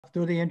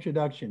to the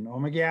introduction.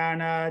 Om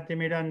Jnana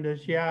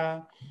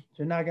Timirandasya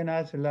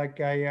Janagana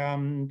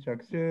Salakayam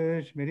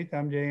Chaksus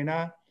Miritam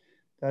Jaina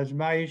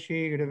Tasmai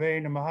Shri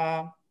Gurave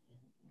Namaha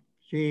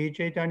Shri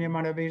Chaitanya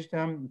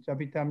Manavistam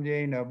Sapitam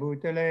Jaina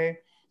Bhutale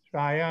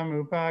Swayam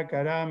Rupa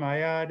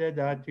Karamaya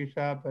Dadati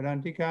Sa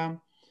Parantikam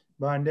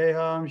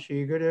Bandeham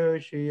Shri Guru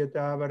Shri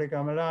Yata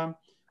Varakamalam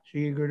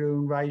Shri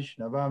Guru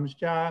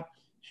Vaishnavamscha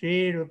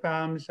Shri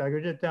Rupam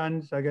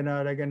Sagrajatan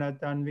Sagana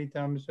Raganatan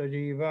Vitam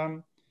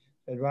Sajivam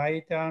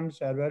Advaitam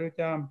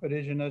Sarvarutam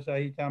Parijana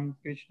Sahitam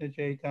Krishna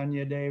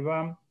Chaitanya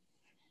Devam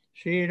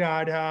Shri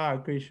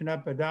Radha Krishna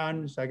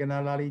Padan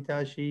Sagana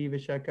Lalita Shri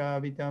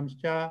Vishaka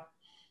Vitamscha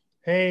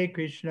Hey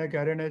Krishna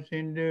Karana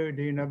Sindhu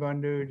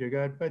Dinabandhu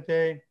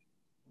Jagatpate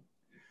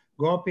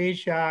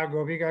Gopisha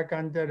Gopika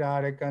Kanta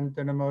Radha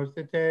Kanta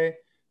Namostate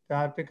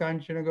Tapta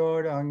Kanchana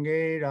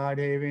Gaurange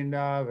Radhe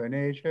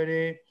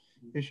Vrindavaneshwari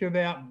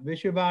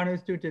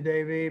Vishwabhanustuta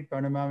Devi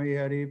Pranamami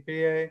Hari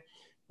Priye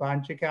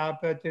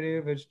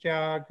Panchakalpataru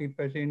Vascha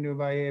Kripasindu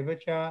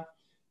Vayevacha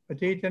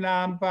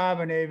Patitanam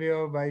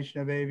Pavanevyo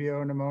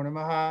Vaishnavevyo Namo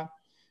Namaha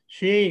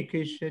Shri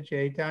Krishna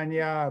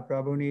Chaitanya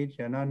Prabhu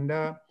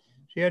Nityananda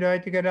Shri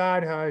Advaita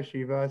Gadadhar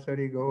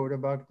Srivasari Gaura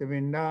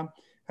Bhaktavinda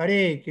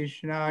Hare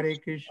Krishna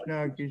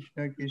Krishna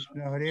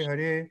Krishna Hare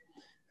Hare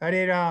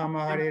Hare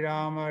Rama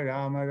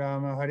Rama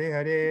Rama Hare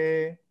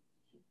Hare.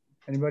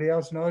 Anybody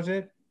else knows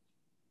it?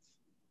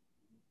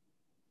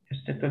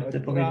 Jeszcze ktoś chce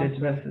powiedzieć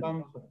werset.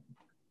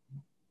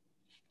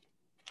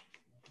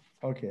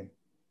 Okay.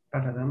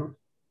 Paradama.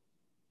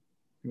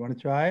 You want to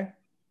try?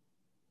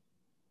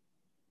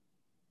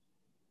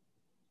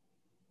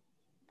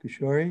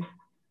 Kishori?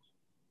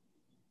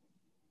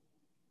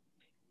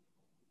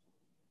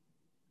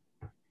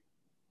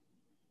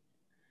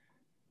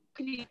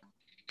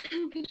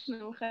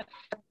 Krishna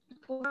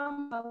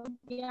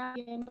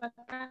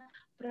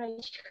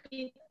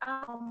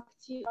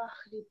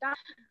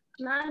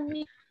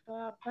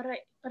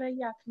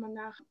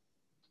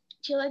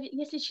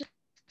Если человек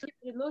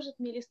предложит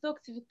мне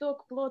листок,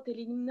 цветок, плод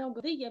или немного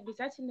воды, я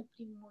обязательно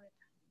приму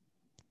это.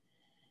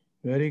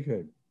 Very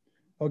good.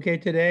 Okay,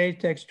 today,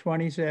 text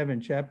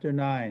 27, chapter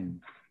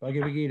 9,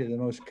 Bhagavad Gita, the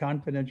most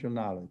confidential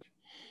knowledge.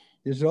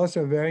 This is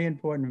also a very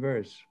important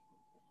verse.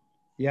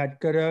 Yat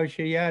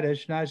karoshi yat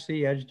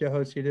ashnasi yat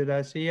jahosi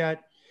dadasi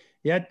yat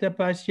yat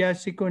tapasya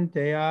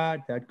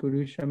sikunteya tat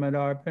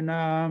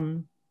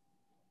kurushamarpanam.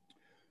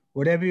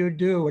 Whatever you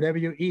do, whatever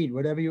you eat,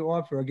 whatever you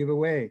offer or give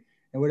away,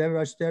 and whatever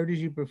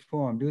austerities you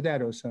perform, do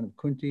that, O son of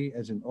Kunti,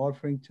 as an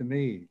offering to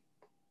me.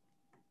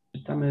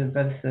 Czytamy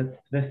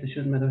werset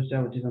 27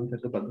 rozdziału 9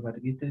 Bhagavad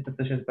Gity. To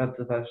też jest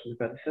bardzo ważny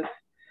werset.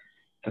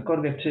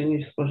 Cokolwiek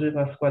czynisz,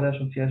 spożywasz,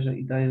 składasz ofierze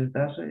i dajesz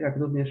darze, jak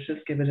również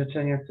wszystkie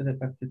wyrzeczenia, które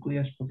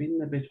praktykujesz,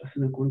 powinny być o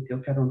synu Kunti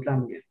ofiarą dla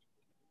mnie.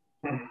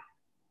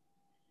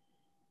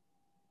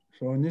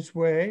 So in this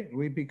way,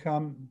 we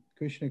become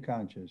Krishna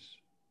conscious.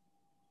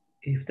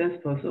 I w ten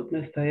sposób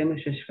my stajemy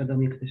się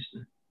świadomi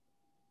Kryszny.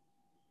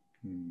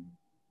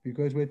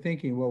 Because we're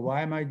thinking, well,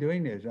 why am I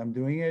doing this? I'm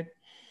doing it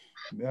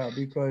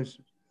because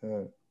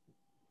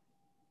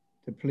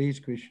to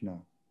please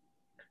Krishna.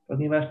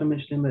 Ponieważ my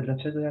myślimy,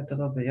 dlaczego ja to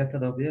robię? Ja to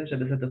robię,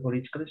 żeby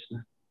zadowolić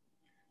Krysznę.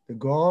 The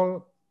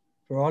goal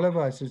for all of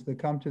us is to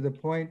come to the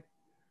point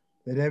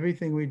that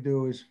everything we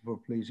do is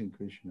for pleasing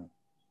Krishna.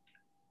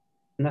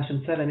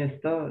 Naszym celem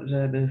jest to,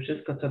 żeby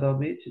wszystko, co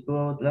robić,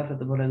 było dla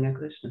zadowolenia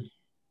Kryszny.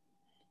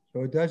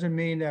 So it doesn't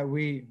mean that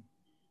we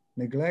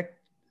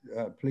neglect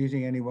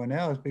pleasing anyone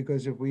else,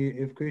 because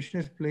if Krishna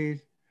is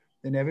pleased,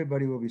 then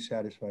everybody will be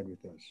satisfied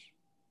with us.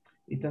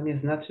 I to nie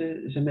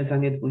znaczy, że my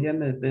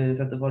zaniedbujemy, by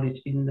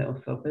zadowolić inne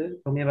osoby,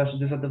 ponieważ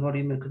gdy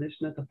zadowolimy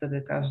Krysznę, to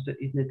wtedy każdy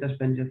inny też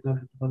będzie z nas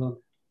zadowolony.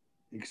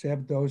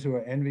 Except those who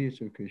are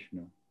envious of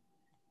Krishna.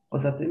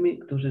 Poza tymi,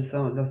 którzy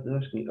są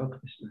zazdrośni o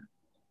Krysznę.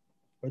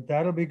 But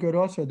that'll be good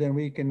also, then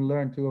we can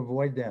learn to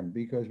avoid them,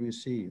 because we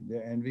see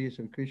they're envious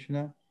of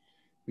Krishna,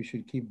 we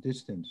should keep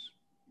distance.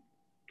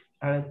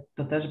 Ale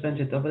to też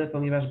będzie dobre,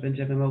 ponieważ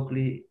będziemy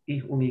mogli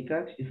ich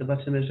unikać i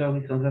zobaczymy, że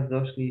oni są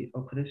zazdrosni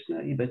o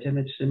Krysznę i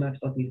będziemy trzymać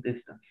od nich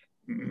dystans.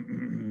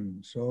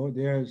 So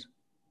there's,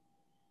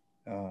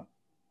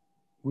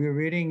 we were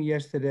reading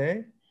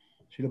yesterday,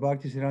 Srila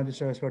Bhaktisiddhanta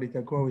Saraswati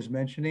Thakur was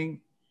mentioning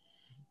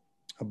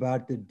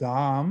about the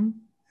dham,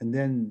 and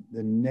then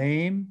the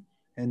name,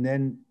 and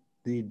then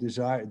the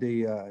desire,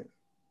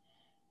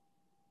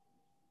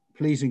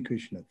 pleasing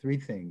Krishna, three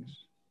things.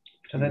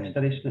 Wczoraj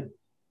czytaliśmy,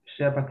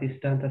 Srila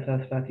Bhaktisiddhanta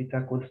Saraswati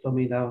Thakur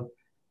wspominał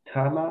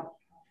dhama,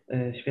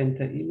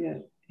 święte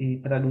imię i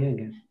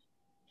pragnienie.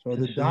 So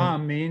the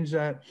dham means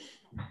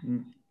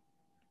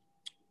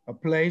a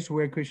place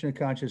where Krishna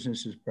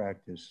consciousness is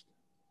practiced.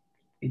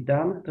 I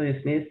dham to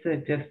jest miejsce,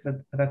 gdzie jest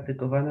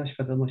praktykowana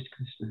świadomość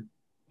Kryszny.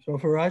 So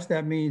for us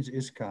that means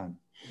ISKCON.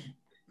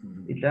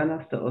 I dla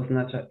nas to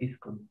oznacza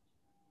ISKCON.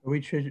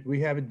 We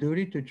have a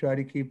duty to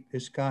try to keep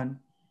ISKCON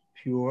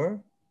pure,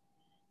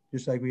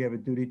 just like we have a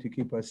duty to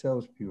keep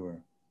ourselves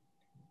pure.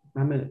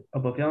 Mamy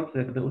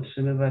obowiązek, by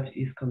utrzymywać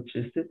ISKCON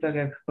czysty, tak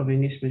jak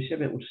powinniśmy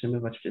siebie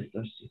utrzymywać w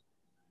czystości.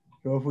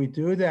 So if we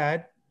do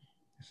that,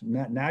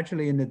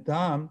 Naturally in the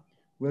Dham,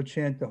 we'll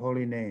chant the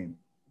holy name.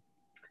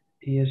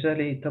 I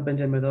jeżeli to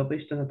będziemy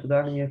robić, to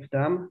naturalnie w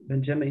tam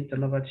będziemy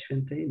intonować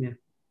święte imię.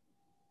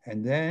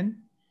 And then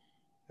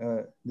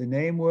the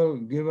name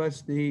will give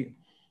us the,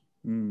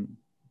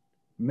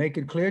 make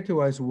it clear to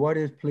us what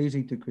is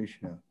pleasing to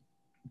Krishna.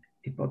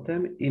 I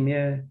potem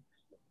imię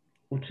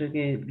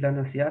uczyni dla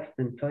nas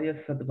jasnym, co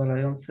jest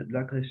zadowalające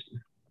dla Kryszny.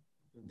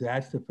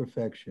 That's the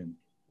perfection.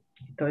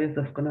 I to jest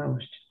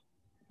doskonałość.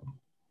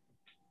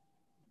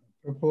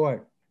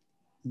 Purport.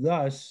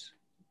 Thus,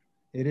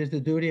 it is the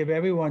duty of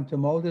everyone to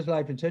mold his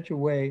life in such a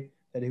way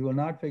that he will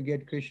not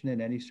forget Krishna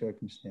in any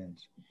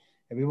circumstance.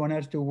 Everyone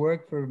has to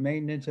work for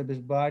maintenance of his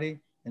body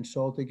and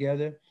soul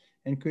together,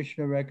 and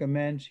Krishna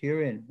recommends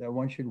herein that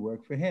one should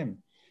work for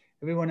him.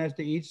 Everyone has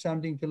to eat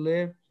something to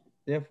live,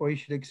 therefore he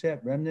should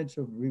accept remnants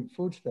of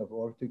foodstuff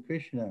offered to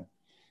Krishna.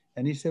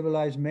 Any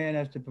civilized man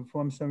has to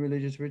perform some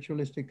religious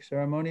ritualistic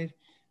ceremonies,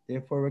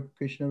 therefore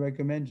Krishna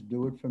recommends,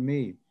 do it for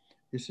me.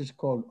 This is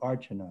called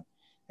archana.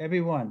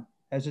 Everyone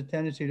has a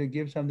tendency to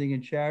give something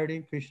in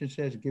charity. Krishna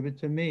says, give it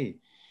to me.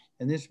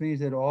 And this means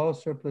that all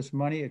surplus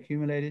money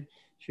accumulated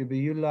should be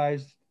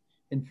utilized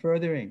in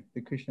furthering the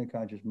Krishna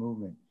conscious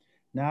movement.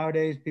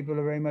 Nowadays, people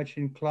are very much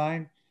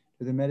inclined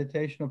to the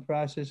meditational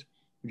process,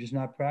 which is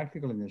not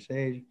practical in this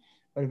age.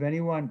 But if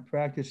anyone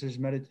practices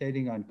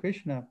meditating on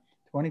Krishna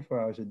 24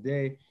 hours a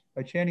day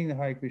by chanting the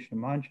Hare Krishna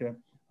mantra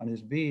on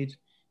his beads,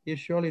 he is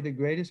surely the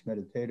greatest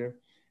meditator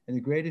and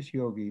the greatest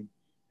yogi,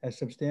 as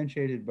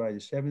substantiated by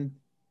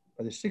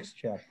the sixth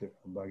chapter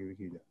of Bhagavad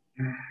Gita.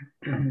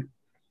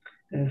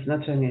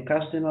 Znaczenie.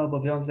 Każdy ma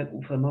obowiązek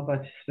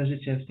uformować swe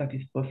życie w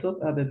taki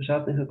sposób, aby w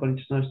żadnych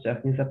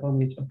okolicznościach nie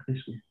zapomnieć o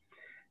Krysznie.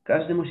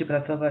 Każdy musi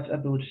pracować,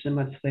 aby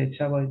utrzymać swoje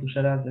ciało i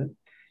duszę razem.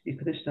 I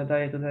Kryszna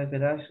daje tutaj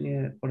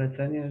wyraźnie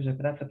polecenie, że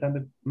praca ta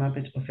ma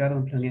być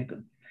ofiarą dla niego.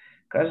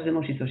 Każdy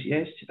musi coś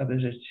jeść, aby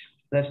żyć,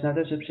 lecz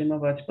należy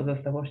przyjmować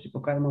pozostałości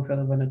pokarmu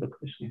ofiarowanego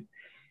Krysznie.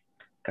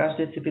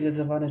 Każdy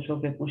cywilizowany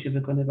człowiek musi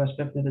wykonywać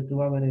pewne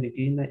rytuały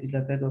religijne i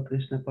dlatego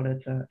Kryszna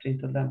poleca czyń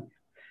to dla mnie.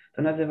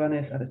 To nazywane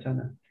jest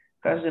archana.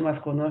 Każdy ma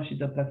skłonności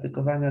do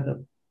praktykowania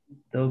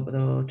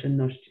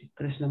dobroczynności.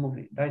 Kryszna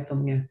mówi, daj to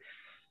mnie.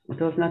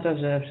 To oznacza,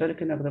 że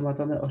wszelkie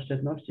nagromadzone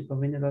oszczędności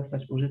powinny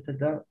zostać użyte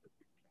dla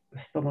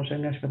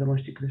wspomożenia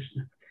świadomości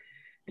Kryszny.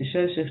 W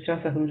dzisiejszych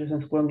czasach ludzie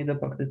są skłonni do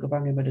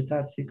praktykowania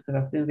medytacji,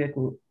 która w tym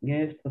wieku nie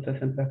jest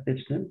procesem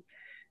praktycznym,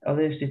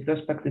 ale jeśli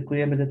ktoś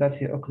praktykuje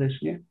medytację o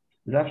Krysznie,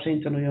 zawsze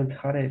intonując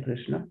Hare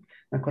Krishna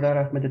na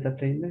kolorach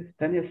medytacyjnych,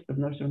 ten jest z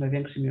pewnością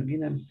największym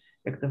joginem,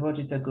 jak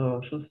dowodzi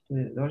tego 6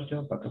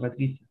 rozdział Bhagavat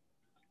Gita.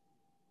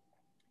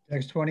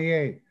 Text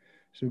 28.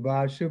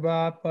 Subha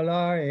subha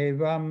palar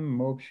evam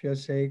moksha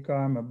se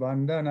karma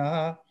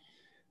bandhana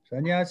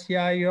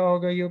sanyasya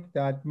yoga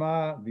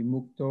yuktatma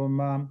vimukto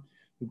mam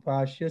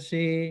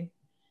upashyasi.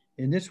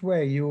 In this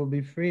way you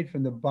will be freed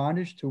from the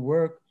bondage to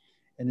work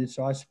and its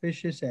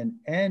auspicious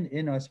and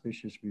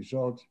inauspicious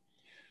results.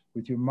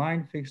 With your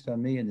mind fixed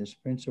on me in this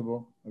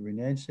principle of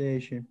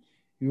renunciation,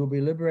 you will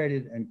be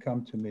liberated and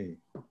come to me.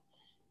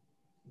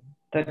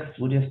 Tekst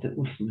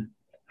 28.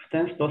 W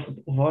ten sposób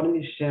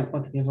uwolnisz się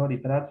od niewoli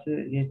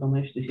pracy, jej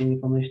pomyślnych i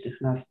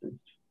niepomyślnych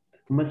następstw.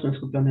 Umysłem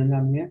skupionym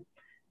na mnie,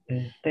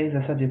 w tej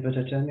zasadzie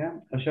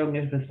wyrzeczenia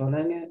osiągniesz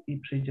wyzwolenie i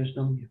przyjdziesz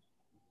do mnie.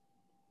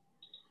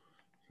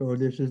 So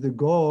this is the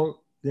goal.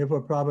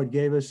 Therefore, Prabhupada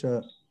gave us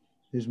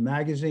his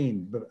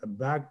magazine,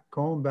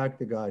 Going Back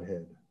to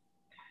Godhead.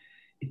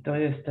 I to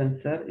jest ten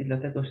cel i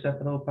dlatego Śrila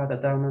Prabhupada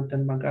dał nam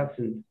ten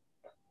magazyn.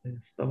 This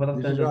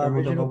is our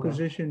original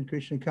position,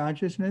 Krishna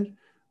consciousness,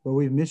 but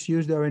we've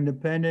misused our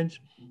independence.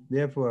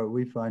 Therefore,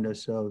 we find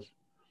ourselves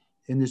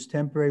in this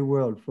temporary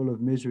world full of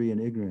misery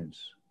and ignorance.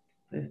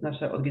 To jest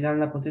nasza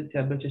oryginalna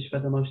pozycja, bycie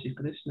świadomości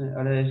Kryszny,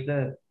 ale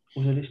źle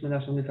użyliśmy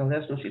naszą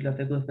niezależność i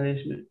dlatego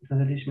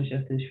znaleźliśmy się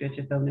w tym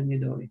świecie pełnym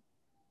niedoli.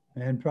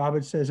 And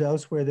Prabhupada says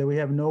elsewhere that we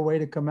have no way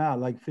to come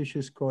out, like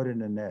fishes caught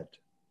in a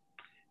net.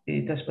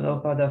 I też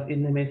Prabhupada w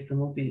innym miejscu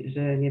mówi,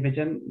 że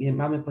nie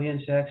mamy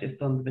pojęcia, jak się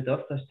stąd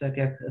wydostać, tak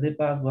jak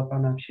ryba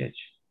złapana w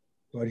sieć.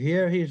 But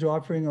here he's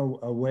offering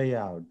a way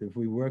out. If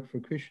we work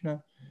for Krishna,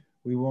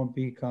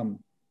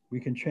 we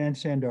can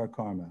transcend our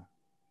karma.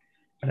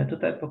 Ale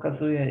tutaj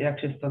pokazuje,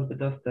 jak się stąd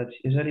wydostać.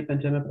 Jeżeli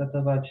będziemy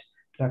pracować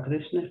dla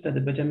Kryszny,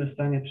 wtedy będziemy w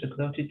stanie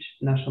przekroczyć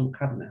naszą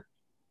karmę.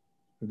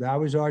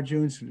 That was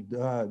Arjuna's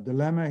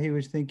dilemma. He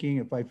was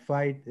thinking, if I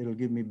fight, it'll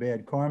give me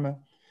bad karma.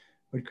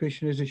 But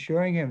Krishna is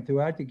assuring him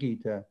throughout the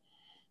Gita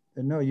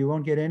that no, you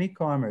won't get any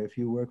karma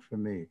if you work for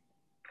me.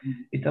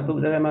 I to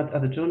był dylemat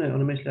Arjuny.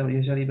 On myślał,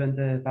 jeżeli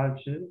będę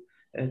walczył,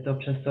 to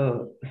przez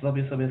to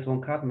zrobię sobie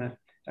złą karmę.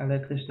 Ale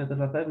Krishna to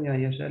zapewnia,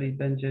 jeżeli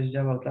będziesz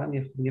działał dla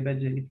mnie, nie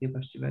będzie nic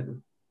niewłaściwego.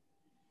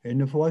 In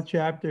the 4th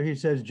chapter, he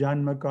says,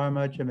 Janma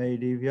karma chame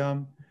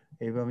divyam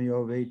evam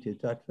yo veti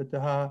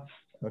tattvataha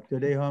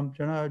bhaktadeham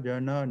chana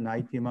jana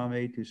naitimam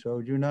eti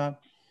sojuna.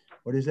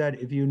 What is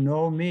that? If you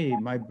know me,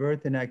 my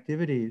birth and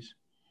activities,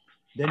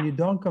 then you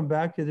don't come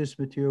back to this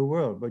material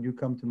world, but you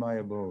come to my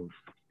abode.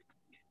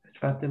 W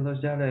 4.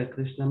 rozdziale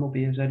Krishna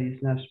mówi, jeżeli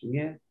znasz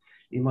mnie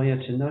i moje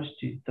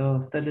czynności,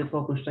 to wtedy po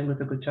opuszczeniu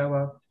tego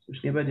ciała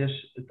już nie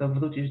będziesz, to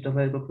wrócisz do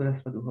mojego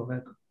Królestwa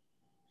Duchowego.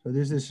 So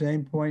this is the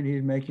same point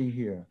he's making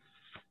here.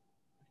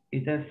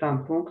 I ten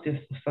sam punkt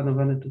jest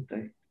ustanowiony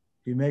tutaj.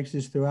 He makes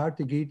this throughout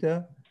the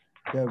Gita,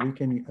 that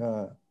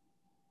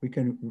we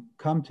can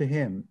come to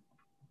him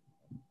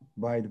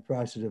by the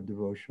process of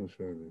devotional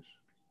service.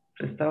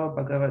 Przez całą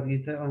Bhagavad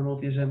Gita on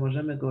mówi, że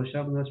możemy go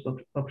osiągnąć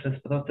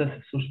poprzez proces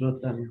służby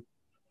oddania.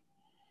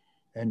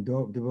 And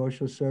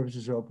devotional service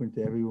is open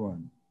to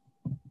everyone.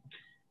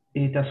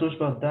 I ta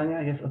służba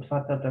oddania jest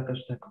otwarta dla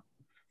każdego.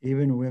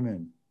 Even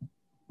women.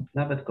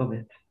 Nawet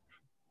kobiety.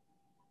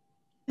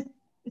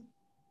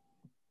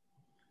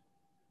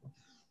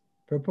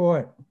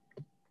 Purport.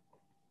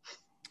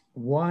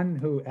 One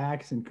who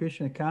acts in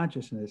Krishna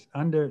consciousness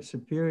under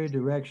superior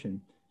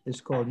direction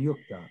is called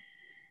yukta.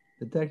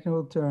 The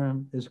technical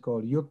term is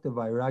called yukta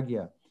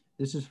vairagya.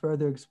 This is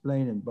further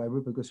explained by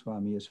Rupa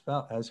Goswami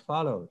as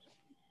follows.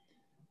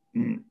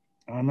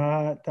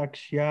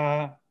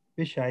 Anataksya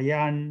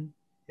vishayan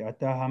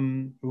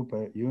yataham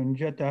rupa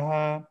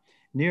yunjataha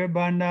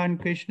nirbandhan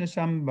Krishna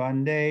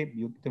sambandhe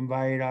yuktam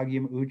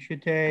vairagyam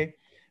uchyate.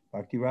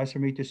 Bhakti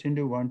Rasamrita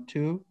Sindhu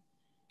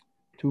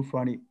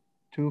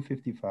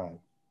 255.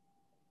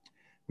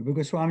 Rupa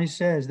Goswami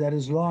says that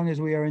as long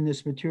as we are in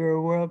this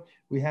material world,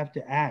 we have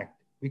to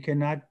act. We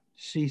cannot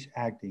cease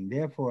acting.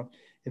 Therefore,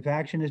 if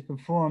action is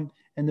performed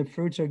and the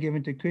fruits are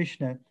given to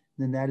Krishna,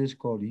 then that is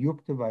called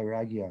yukta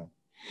vairagya.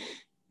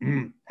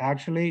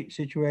 Actually,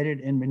 situated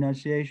in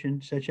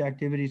renunciation, such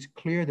activities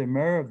clear the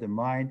mirror of the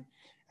mind.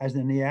 As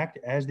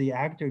the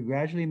actor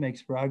gradually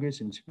makes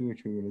progress in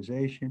spiritual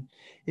realization,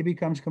 he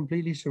becomes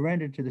completely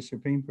surrendered to the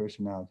Supreme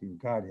Personality of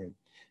Godhead.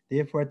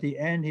 Therefore, at the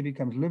end, he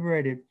becomes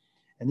liberated,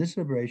 and this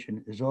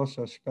liberation is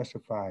also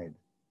specified.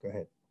 Go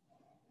ahead.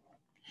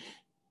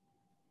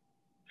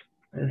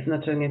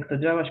 Znaczenie, kto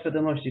działa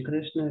świadomości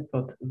Kryszny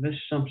pod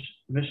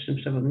wyższym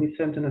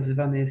przewodnictwem, to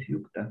nazywany jest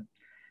yukta.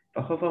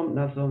 Fachową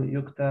nazwą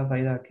yukta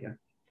vairagya.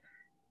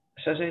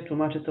 Szerzej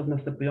tłumaczy to w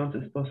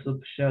następujący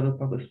sposób Śrila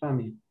Rupa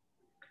Goswami.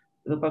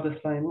 Rupa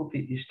Goswami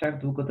mówi, iż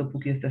tak długo,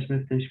 dopóki jesteśmy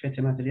w tym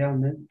świecie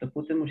materialnym,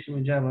 dopóty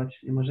musimy działać,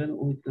 nie możemy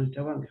uniknąć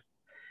działania.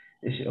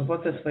 Jeśli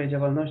owoce swojej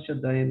działalności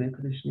oddajemy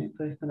Krysznie,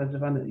 to jest to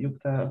nazywane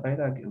yukta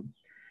vairagyą.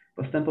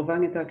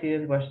 Postępowanie takie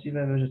jest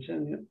właściwe we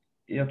życzeniu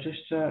i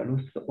oczyszcza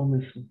lustro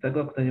umysłu,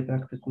 tego, kto je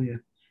praktykuje.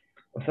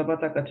 Osoba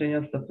taka,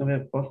 czyniąc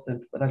stopniowy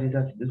postęp w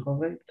realizacji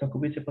duchowej,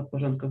 całkowicie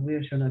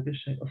podporządkowuje się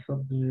najwyższej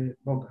osoby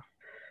Boga.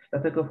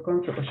 Dlatego w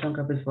końcu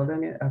osiąga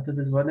wyzwolenie, a to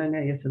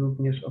wyzwolenie jest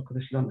również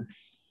określone.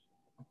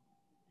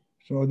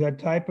 So that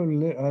type of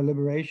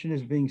liberation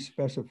is being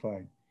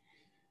specified.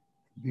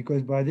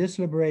 Because by this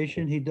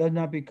liberation, he does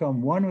not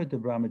become one with the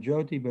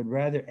Brahmajyoti, but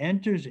rather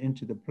enters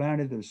into the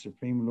planet of the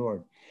Supreme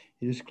Lord.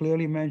 It is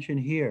clearly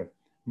mentioned here,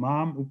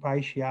 Mam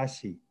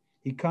Upaishyasi.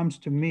 He comes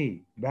to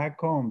me, back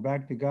home,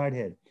 back to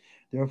Godhead.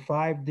 There are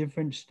 5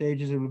 different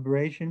stages of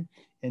liberation,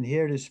 and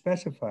here it is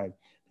specified,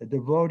 the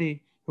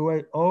devotee who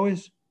has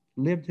always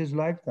lived his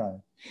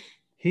lifetime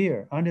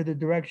here under the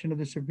direction of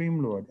the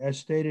Supreme Lord, as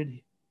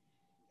stated,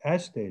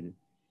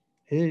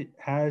 he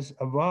has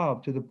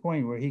evolved to the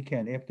point where he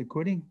can, after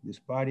quitting this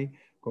body,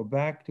 go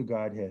back to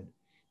Godhead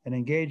and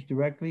engage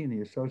directly in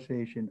the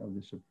association of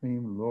the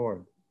Supreme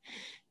Lord.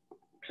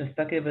 Przez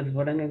takie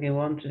wyzwolenie nie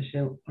łączy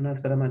się ona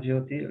z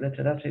Brahmajyoti, lecz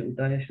raczej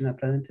udaje się na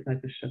planety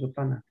Najwyższego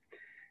Pana.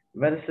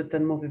 Werset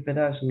ten mówi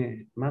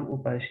wyraźnie, mam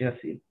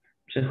upaśyasi,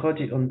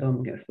 przychodzi on do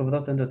mnie, z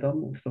powrotem do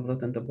domu, z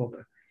powrotem do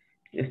Boga.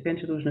 Jest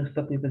 5 różnych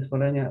stopni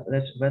wyzwolenia,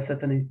 lecz werset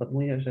ten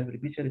informuje, że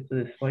wielbiciel,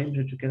 który w swoim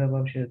życiu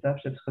kierował się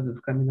zawsze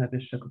wskazówkami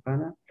Najwyższego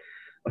Pana,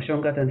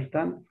 osiąga ten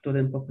stan, w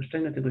którym po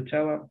opuszczeniu tego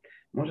ciała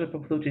może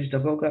powrócić do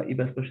Boga i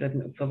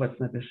bezpośrednio obcować z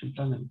Najwyższym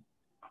Panem.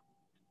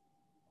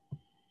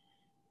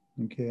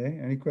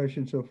 Okay, any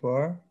questions so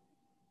far?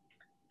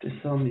 Czy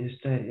są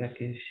jeszcze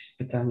jakieś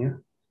pytania?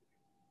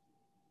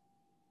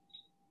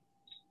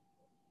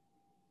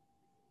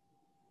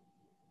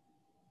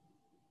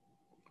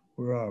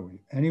 Where are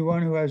we?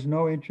 Anyone who has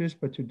no interest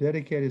but to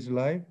dedicate his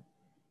life?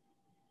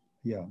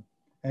 Yeah.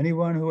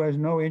 Anyone who has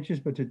no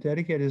interest but to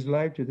dedicate his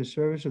life to the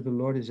service of the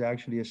Lord is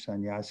actually a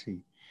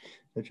sannyasi.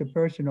 Such a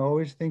person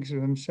always thinks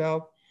of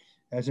himself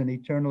as an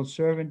eternal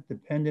servant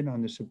dependent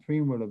on the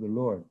supreme will of the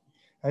Lord.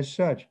 As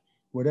such,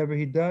 whatever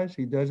he does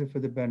it for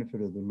the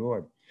benefit of the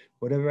Lord.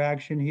 Whatever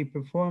action he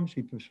performs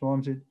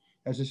it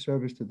as a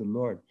service to the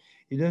Lord.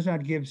 He does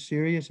not give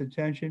serious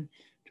attention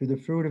to the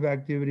fruit of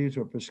activities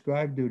or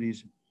prescribed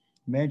duties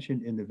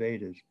mentioned in the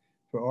Vedas.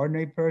 For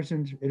ordinary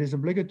persons, it is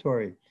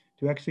obligatory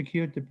to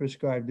execute the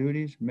prescribed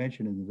duties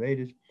mentioned in the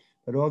Vedas,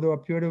 but although a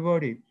pure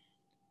devotee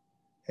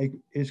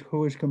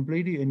who is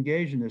completely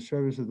engaged in the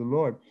service of the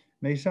Lord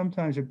may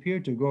sometimes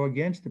appear to go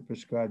against the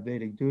prescribed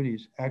Vedic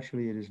duties,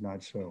 actually it is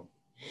not so.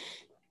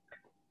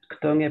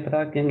 Kto nie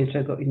pragnie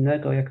niczego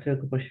innego, jak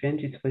tylko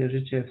poświęcić swoje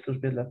życie w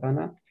służbie dla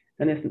Pana,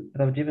 ten jest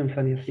prawdziwym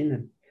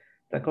sannyasinem.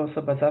 Taka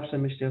osoba zawsze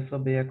myśli o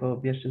sobie jako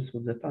o wiecznym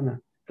słudze Pana,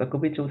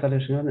 całkowicie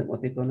uzależnionym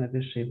od Jego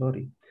najwyższej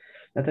woli.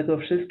 Dlatego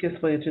wszystkie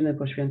swoje czyny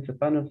poświęcę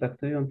Panu,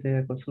 traktując je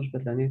jako służbę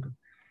dla Niego.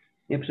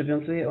 Nie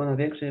przywiązuje ona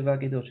większej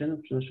wagi do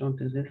czynów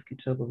przynoszących zyski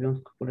czy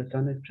obowiązków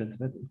polecanych przez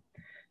Wedy.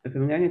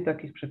 Wypełnianie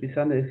takich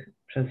przepisanych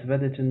przez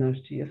Wedy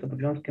czynności jest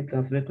obowiązkiem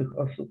dla zwykłych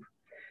osób.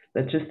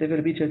 Lecz czysty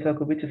wielbiciel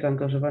całkowicie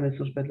zaangażowany w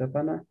służbę dla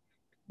Pana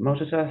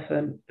może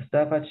czasem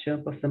zdawać się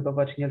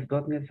postępować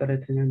niezgodnie z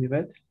zaleceniami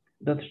Wed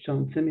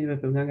dotyczącymi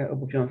wypełniania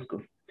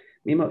obowiązków,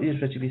 mimo iż w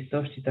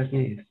rzeczywistości tak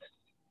nie jest.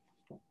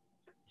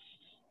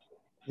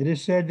 It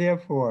is said,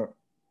 therefore,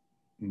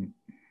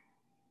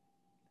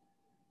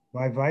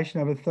 by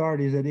Vaishnava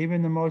authorities that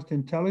even the most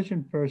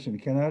intelligent person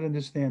cannot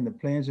understand the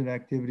plans and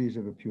activities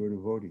of a pure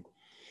devotee.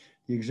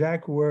 The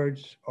exact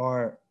words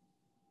are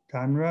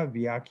Tanra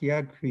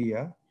Vyakya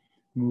Kriya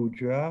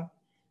Mudra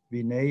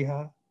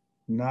Vineha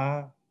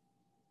Na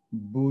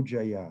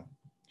Bujaya.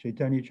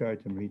 Chaitanya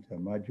Charitamrita,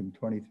 Madhyam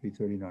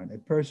 23:39. A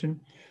person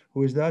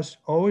who is thus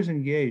always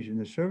engaged in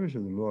the service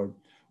of the Lord,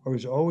 or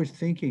is always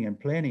thinking and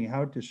planning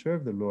how to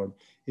serve the Lord,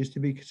 is to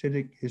be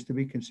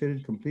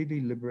considered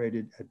completely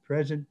liberated at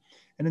present,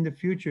 and in the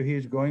future he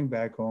is going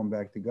back home,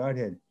 back to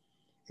Godhead.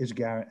 Is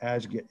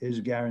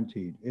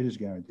guaranteed. It is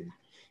guaranteed.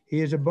 He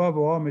is above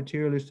all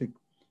materialistic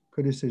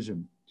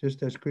criticism,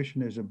 just as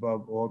Krishna is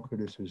above all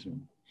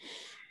criticism.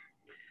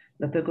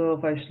 Dlatego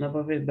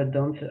Wajsznawowie,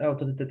 będący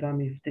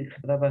autorytetami w tych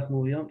sprawach,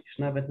 mówią, iż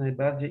nawet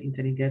najbardziej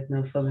inteligentne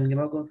osoby nie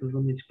mogą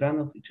zrozumieć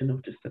planów i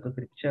czynów czystego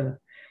wielbiciela.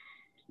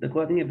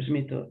 Dokładnie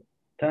brzmi to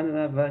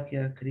Tanra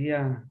Vakya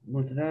Kriya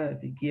Mudra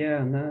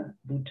Vigyana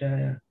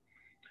Bujaya.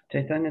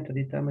 Chaitanya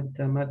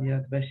Charitamrita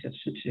Madhya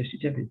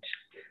 23:39.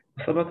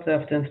 Osoba, która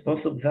w ten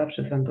sposób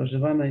zawsze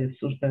zaangażowana jest w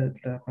służbę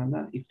dla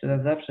Pana i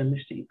która zawsze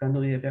myśli i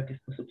planuje, w jaki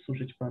sposób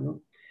służyć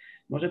Panu,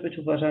 może być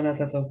uważana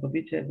za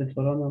całkowicie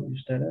wyzwoloną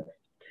już teraz,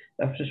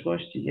 a w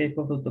przyszłości jej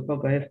powrót do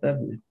Boga jest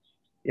pewny.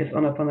 Jest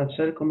ona ponad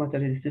wszelką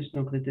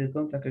materialistyczną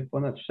krytyką, tak jak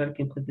ponad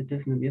wszelkim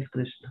krytycyzmem jest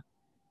Krishna.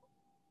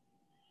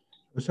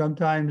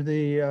 Sometimes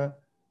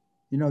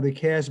the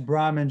caste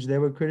Brahmins, they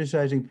were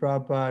criticizing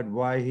Prabhupada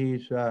why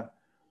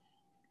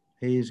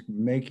he's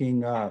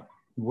making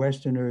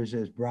Westerners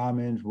as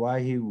Brahmins, why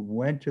he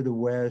went to the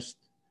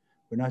West.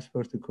 We're not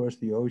supposed to cross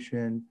the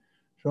ocean.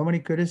 So many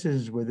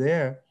criticisms were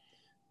there,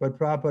 but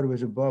Prabhupada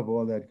was above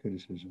all that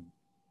criticism.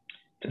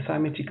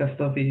 Czasami ci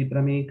kastowi i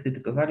Brahmini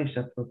krytykowali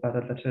się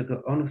Prabhupada,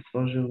 dlaczego on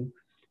stworzył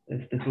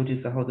z tych ludzi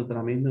z zachodu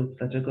Brahminów,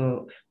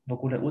 dlaczego w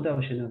ogóle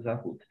udał się na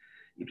zachód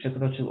i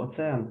przekroczył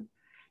ocean.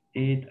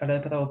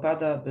 Ale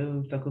Prabhupada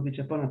był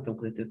całkowicie ponad tą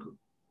krytyką.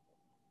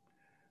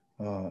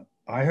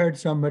 I heard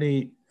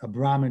somebody, a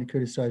Brahmin,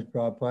 criticize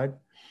Prabhupada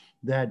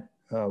that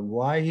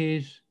why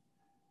he's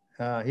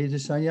a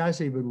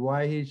sannyasi, but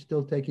why he's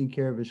still taking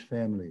care of his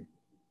family.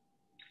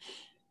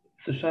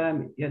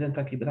 Słyszałem, jeden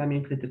taki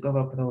Brahmin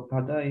krytykował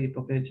Prabhupada i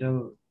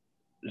powiedział,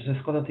 że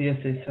skoro ty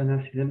jesteś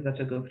sannyasinem,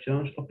 dlaczego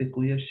wciąż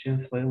opiekujesz się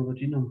swoją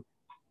rodziną?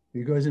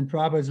 Because in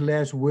Prabhupada's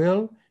last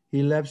will,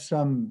 he left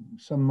some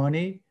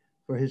money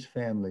for his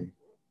family.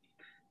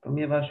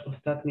 Ponieważ w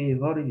ostatniej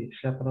woli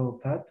Śla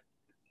Prabhupada,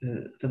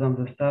 którą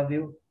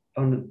zostawił,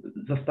 on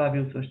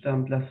zostawił coś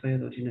tam dla swojej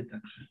rodziny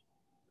także.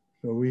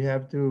 So we have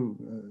to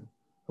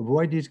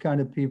avoid these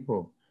kind of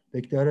people.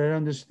 They don't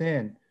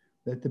understand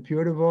that the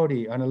pure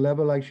devotee on a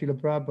level like Srila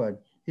Prabhupada,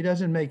 he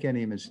doesn't make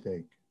any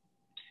mistake.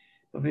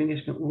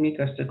 Powinniśmy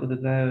unikać tego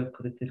rodzaju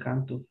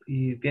krytykantów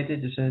i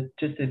wiedzieć, że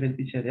czysty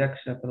wielbiciel jak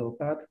Śla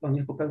Prabhupada, on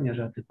nie popełnia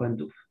żadnych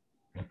błędów.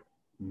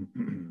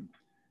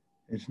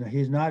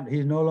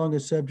 He's no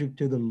longer subject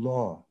to the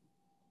law.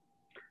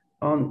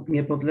 On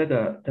nie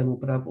podlega temu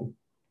prawu.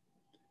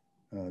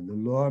 The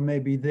law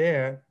may be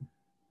there,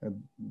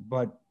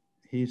 but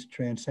he's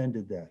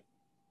transcended that.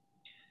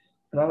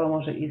 Prawo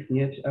może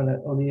istnieć,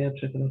 ale on je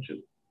przekroczył.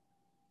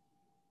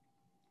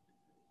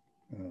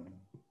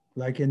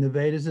 Like in the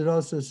Vedas, it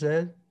also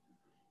says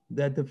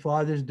that the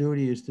father's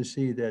duty is to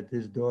see that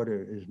his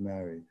daughter is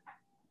married.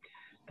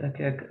 Tak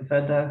jak w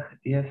Vedach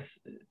jest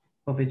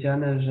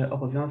powiedziane, że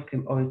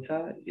obowiązkiem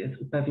ojca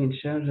jest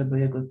upewnić się, żeby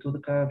jego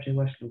córka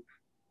wzięła ślub.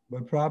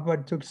 But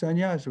Prabhupada took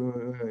sannyas.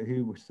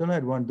 He still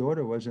had one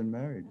daughter, wasn't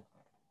married.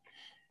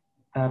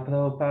 A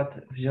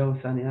Prabhupada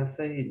wziął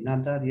sannyasę i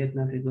nadal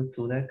jedna z jego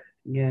córek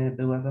nie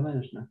była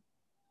zamężna.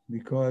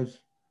 Because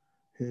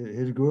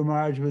his Guru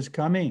Maharaj was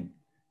coming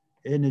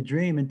in a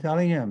dream and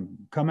telling him,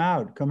 come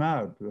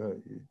out,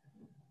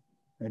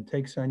 and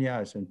take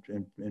sannyas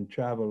and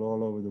travel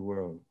all over the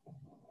world.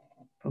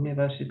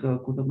 Ponieważ jego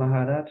Guru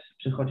Maharaj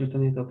przychodził do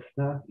niego w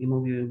snach i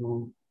mówił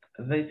mu,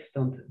 wyjdź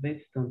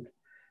stąd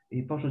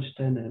i porzuć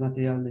ten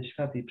materialny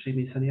świat i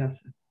przyjmij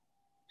sannyasę.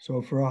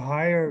 So for a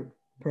higher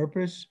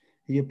purpose,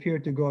 he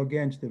appeared to go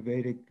against the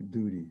Vedic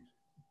duties.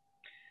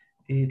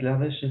 I dla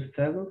wyższych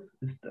celów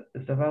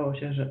zdawało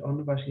się, że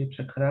on właśnie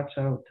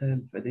przekraczał te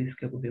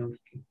wedyjskie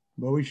obowiązki.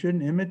 But we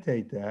shouldn't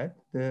imitate that.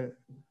 The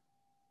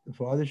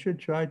father should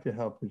try to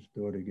help his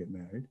daughter get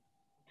married.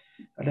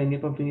 Ale nie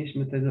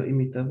powinniśmy tego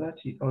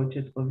imitować i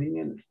ojciec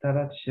powinien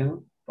starać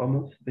się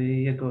pomóc, by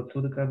jego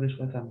córka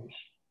wyszła za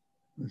mąż.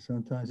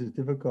 Sometimes it's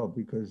difficult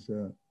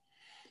because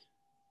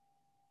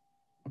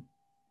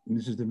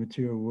This is the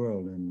material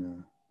world,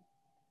 and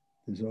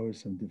there's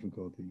always some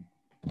difficulty.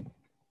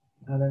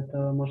 Ale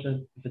to może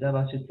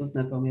wydawać się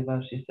trudne,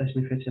 ponieważ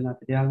jesteśmy w świecie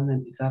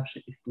materialnym i zawsze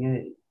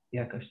istnieje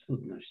jakaś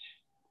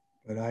trudność.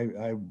 But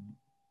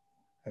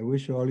I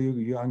wish all you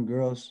young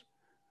girls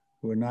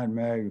who are not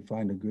married to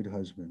find a good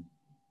husband.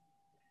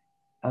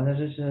 Ale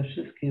życzę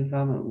wszystkim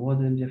wam,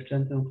 młodym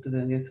dziewczętom,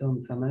 które nie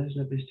są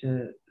zamężne,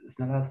 byście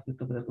znalazły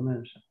dobrego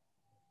męża.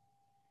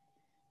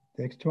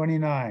 Text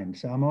 29.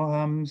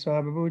 Samoham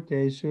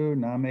sarvabhutesu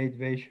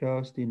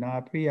namedveshosti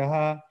na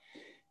priyaha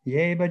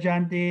ye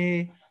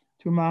bhajanti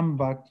tumam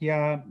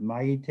bhaktya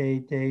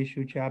maite te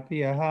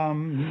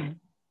shuchapiyaham.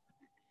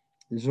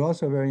 This is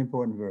also a very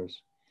important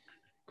verse.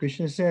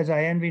 Krishna says,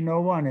 I envy no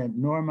one,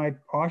 nor am I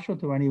partial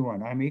to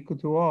anyone. I'm equal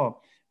to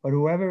all. But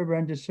whoever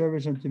renders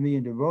service unto me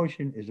in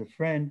devotion is a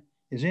friend,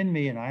 is in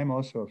me, and I am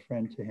also a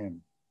friend to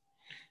him.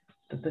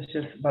 To też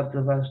jest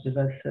bardzo ważny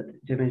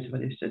werset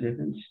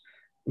 9:29.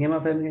 Nie ma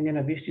we mnie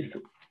nienawiści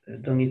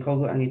do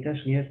nikogo, ani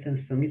też nie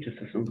jestem stronniczy w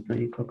stosunku do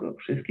nikogo.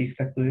 Wszystkich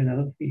traktuję na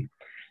równi.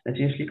 Lecz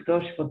jeśli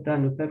ktoś w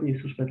oddaniu pełni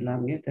służbę dla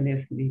mnie, ten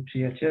jest mi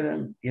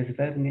przyjacielem, jest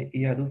we mnie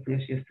i ja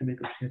również jestem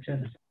jego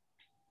przyjacielem.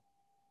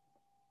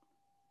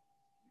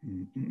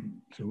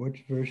 So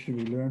which verse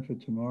should we learn for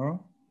tomorrow?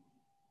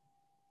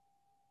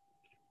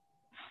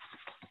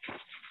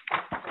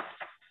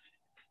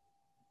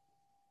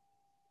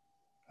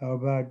 How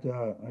about,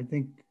 I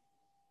think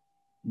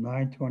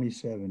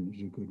 9:27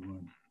 is a good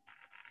one.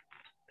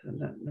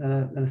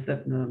 Na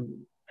następne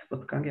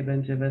spotkanie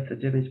będzie werset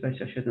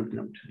 9:27 w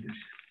nauczeniu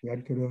się.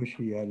 Yad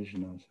Karoshi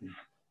Yadishnasi.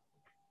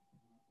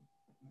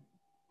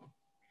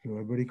 So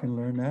everybody can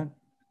learn that?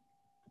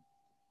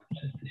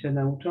 Wszyscy się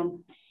nauczą?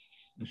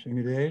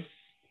 Shingadev?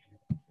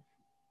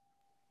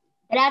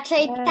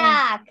 Raczej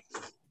tak.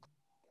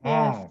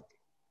 Ah.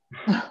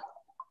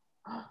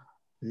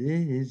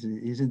 See,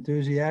 he's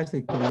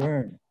enthusiastic to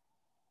learn.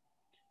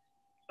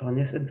 On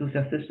jest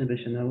entuzjastyczny, by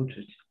się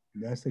nauczyć.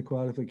 That's the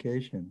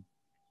qualification.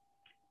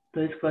 To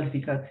jest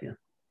kwalifikacja.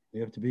 We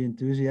have to be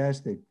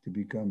enthusiastic to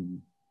become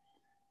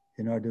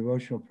in our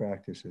devotional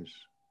practices.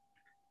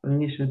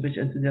 Powinniśmy być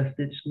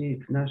entuzjastyczni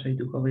w naszej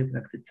duchowej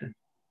praktyce.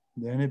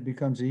 Then it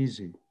becomes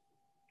easy.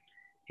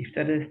 I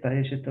wtedy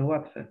staje się to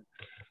łatwe.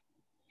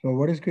 So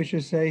what does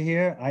Krishna say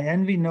here? I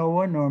envy no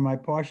one, nor am I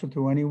partial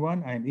to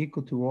anyone. I am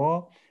equal to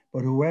all.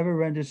 But whoever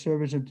renders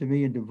service unto me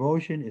in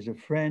devotion is a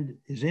friend,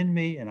 is in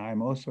me, and I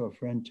am also a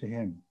friend to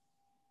him.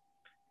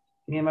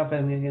 Nie ma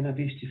we mnie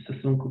nienawiści w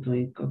stosunku do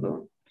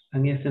nikogo, a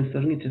nie jestem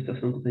stronniczy w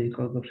stosunku do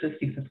nikogo.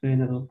 Wszystkich traktuję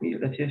na równi,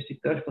 lecz jeśli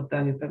ktoś w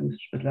oddaniu pełni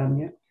służbę dla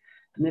mnie,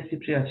 ten jest mi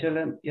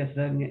przyjacielem, jest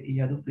we mnie i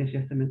ja również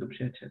jestem jego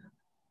przyjacielem.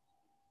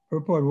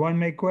 Purport, one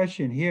may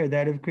question here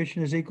that if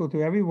Krishna is equal to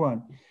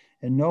everyone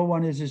and no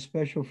one is his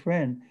special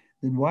friend,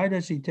 then why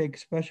does he take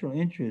special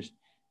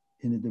interest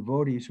in the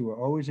devotees who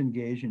are always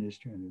engaged in his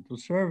transcendental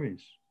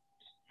service?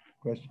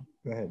 Question,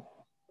 go ahead.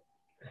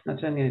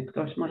 Znaczenie.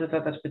 Ktoś może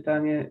zadać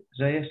pytanie,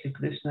 że jeśli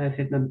Krishna jest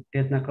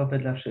jednakowy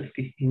dla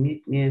wszystkich i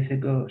nikt nie jest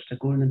jego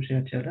szczególnym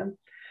przyjacielem,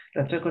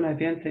 dlaczego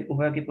najwięcej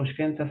uwagi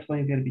poświęca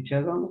swoim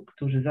wielbicielom,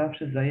 którzy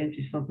zawsze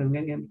zajęci są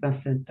pełnieniem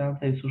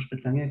transcendentalnej służby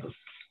dla niego?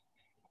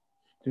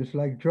 Just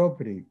like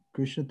Draupadi,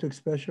 Krishna took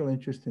special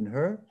interest in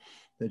her,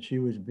 that she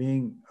was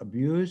being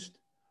abused,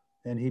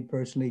 and he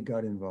personally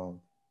got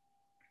involved.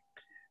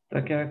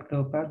 Tak jak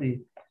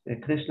Draupadi,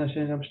 Krishna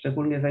się nią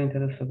szczególnie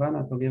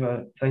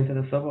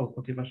zainteresował,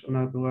 ponieważ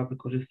ona była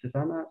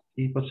wykorzystywana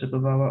i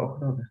potrzebowała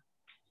ochrony.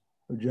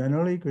 So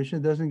generally, Krishna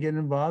doesn't get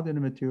involved in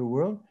the material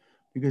world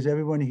because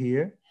everyone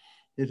here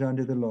is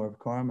under the law of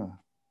karma.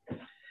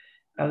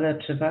 Ale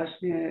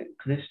przeważnie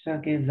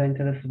Krishna nie jest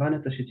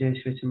zainteresowany, co się dzieje w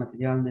świecie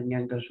materialnym, nie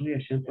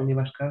angażuje się,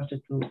 ponieważ każdy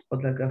tu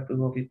podlega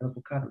wpływowi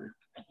prawu karmy.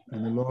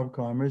 And the law of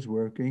karma is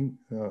working,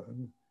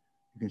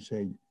 you can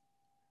say,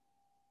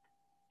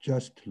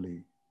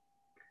 justly.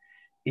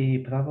 I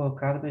prawo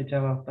karmy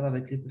działa w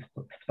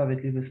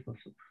sprawiedliwy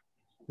sposób.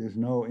 There's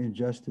no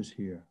injustice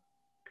here.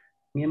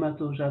 Nie ma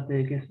tu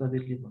żadnej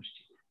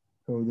niesprawiedliwości.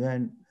 So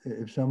then,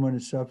 if someone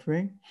is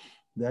suffering,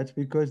 that's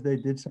because they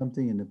did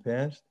something in the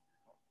past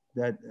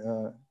that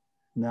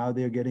now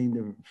they're getting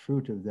the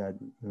fruit of that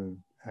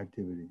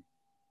activity.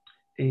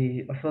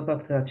 I osoba,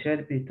 która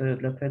cierpi, to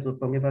dlatego,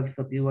 ponieważ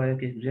zrobiła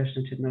jakieś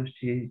grzeszne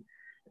czynności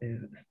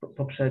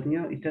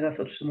poprzednio i teraz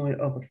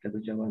otrzymuje owoc tego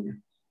działania.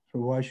 So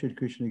why should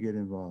Krishna get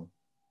involved?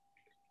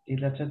 I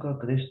dlaczego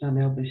Krishna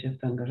miałby się w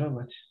to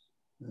angażować?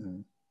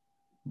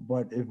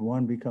 But if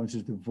one becomes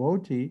his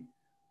devotee,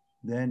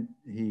 then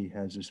he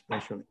has a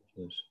special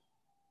interest.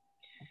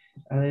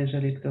 Ale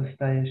jeżeli ktoś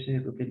staje się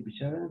jego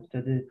wielbicielem,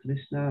 wtedy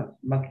Krishna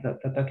ma dla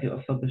takiej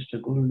osoby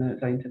szczególne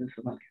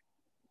zainteresowanie.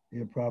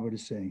 Yeah, Prabhupada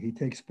is saying he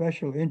takes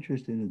special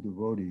interest in the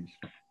devotees.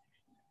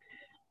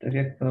 Tak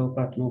jak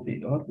Prabhupada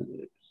mówi, on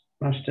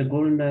ma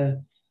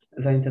szczególne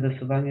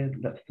zainteresowanie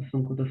w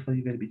stosunku do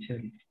swoich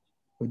wielbicieli.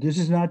 But this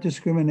is not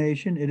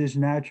discrimination, it is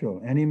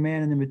natural. Any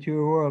man in the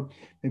material world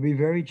may be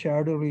very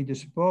charitably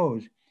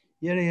disposed,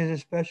 yet he has a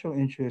special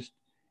interest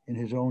in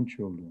his own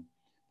children.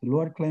 The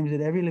Lord claims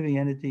that every living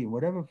entity, in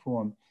whatever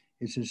form,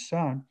 is his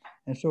son,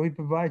 and so he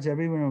provides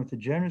everyone with a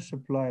generous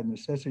supply of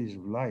necessities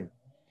of life.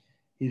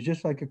 He's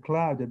just like a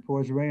cloud that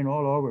pours rain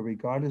all over,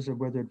 regardless of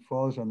whether it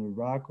falls on the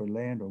rock or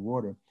land or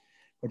water.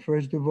 But for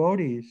his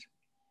devotees,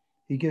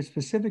 he gives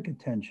specific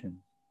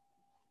attention.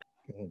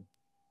 Go ahead.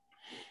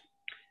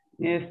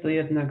 Nie jest to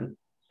jednak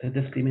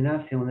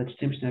dyskryminacją, lecz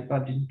czymś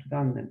najbardziej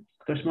naturalnym.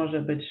 Ktoś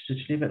może być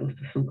życzliwie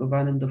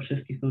ustosunkowanym do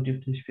wszystkich ludzi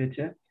w tym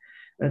świecie,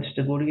 lecz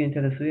szczególnie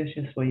interesuje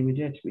się swoimi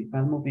dziećmi.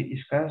 Pan mówi,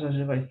 iż każda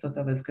żywa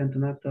istota, bez względu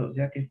na to, w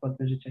jakiej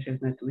formie życia się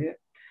znajduje,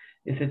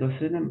 jest jego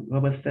synem,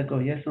 wobec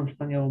tego jest on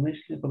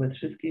wspaniałomyślny wobec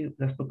wszystkich w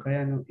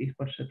zaspokajaniu ich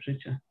potrzeb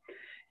życia.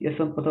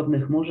 Jest on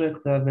podobny chmurze,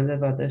 która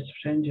wylewa deszcz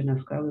wszędzie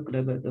na skały,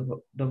 glebę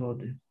do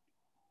wody.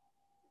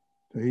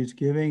 So he's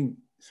giving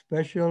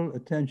special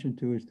attention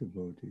to his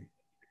devotee.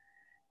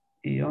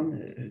 I on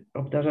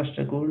obdarza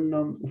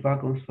szczególną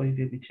uwagą swoich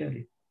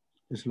wielbicieli.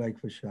 Just like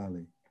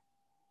Vaishali.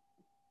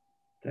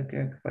 Tak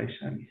jak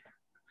Vaishali.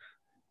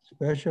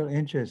 Special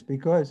interest,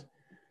 because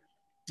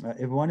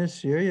if one is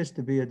serious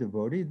to be a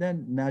devotee,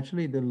 then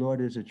naturally the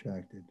Lord is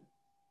attracted.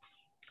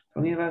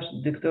 Ponieważ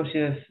gdy ktoś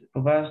jest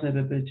poważny,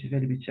 by być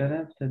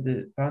wielbicielem,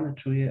 wtedy Pan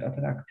czuje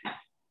atrakcję.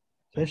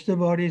 Such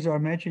devotees are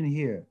mentioned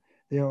here.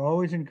 They are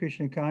always in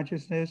Krishna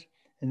consciousness,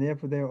 and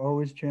therefore they are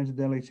always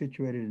transcendently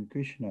situated in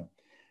Krishna.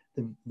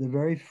 The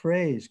very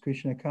phrase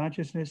Krishna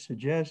consciousness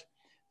suggests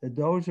that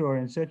those who are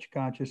in such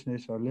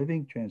consciousness are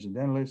living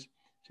transcendentalists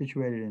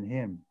situated in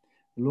him.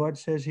 The Lord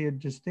says here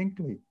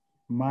distinctly,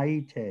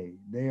 Maite,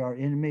 they are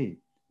in me.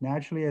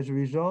 Naturally, as a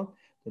result,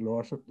 the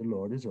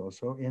Lord is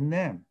also in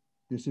them.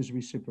 This is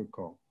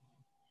reciprocal.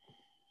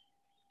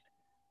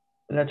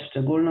 Lecz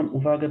szczególną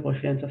uwagę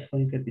poświęca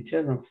swoim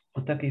wielbicielom.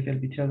 O takich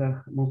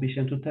wielbicielach mówi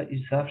się tutaj,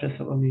 iż zawsze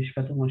są oni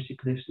świadomości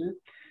Kryszny,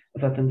 a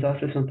zatem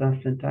zawsze są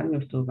transcendentalnie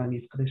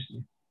usytuowani w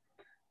Krysznie.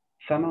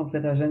 Samo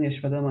wyrażenie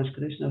świadomość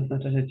Kryszny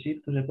oznacza, że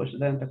ci, którzy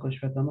posiadają taką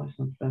świadomość,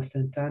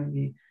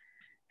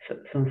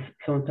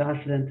 są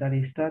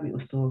transcendentalistami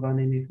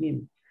usytuowanymi w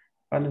nim.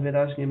 Pan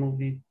wyraźnie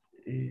mówi,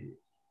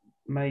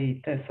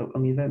 moi te są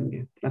oni we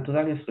mnie.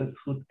 Naturalnie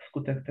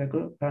wskutek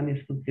tego Pan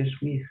jest również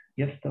w nich.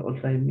 Jest to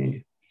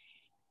odwzajemnienie.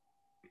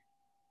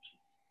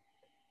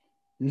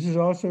 This is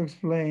also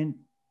explained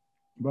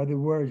by the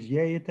words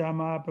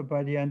Yeyatama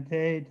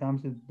papadyante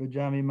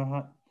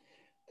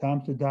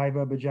tamsa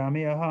daiva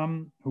bhajami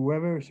aham.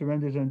 Whoever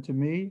surrenders unto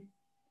me,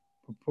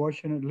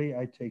 proportionately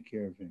I take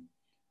care of him.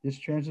 This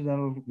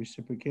transcendental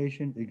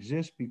reciprocation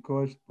exists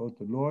because both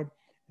the Lord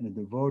and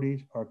the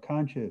devotees are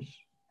conscious.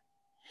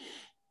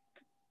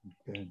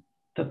 Okay.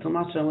 To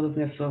tłumaczę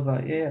również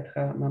słowa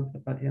Yeyatama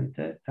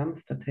papadyante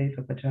tamsa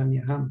daiva bhajami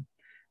aham.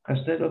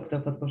 Każdego, kto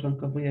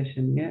podporządkowuje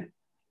się mnie,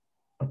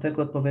 o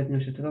tego odpowiednio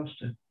się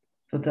troszczy.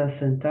 To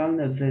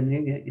transcendentalne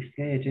wzajemnienie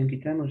istnieje dzięki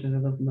temu,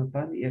 że zarówno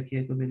Pan, jak i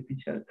jego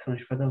wielbiciel są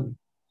świadomi.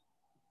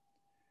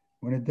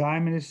 When a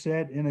diamond is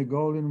set in a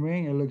golden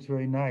ring, it looks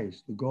very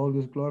nice. The gold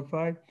is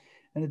glorified,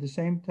 and at the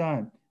same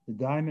time, the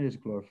diamond is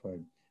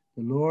glorified.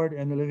 The Lord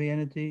and the living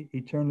entity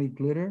eternally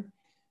glitter,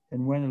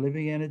 and when the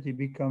living entity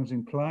becomes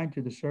inclined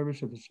to the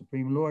service of the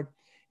Supreme Lord,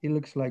 he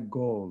looks like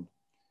gold.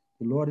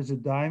 The Lord is a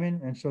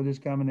diamond, and so this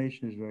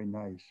combination is very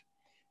nice.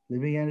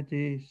 Living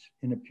entities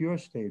in a pure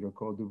state are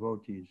called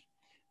devotees.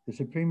 The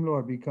Supreme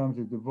Lord becomes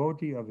a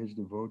devotee of his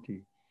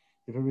devotee.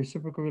 If a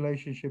reciprocal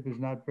relationship is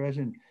not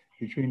present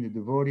between the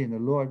devotee and the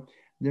Lord,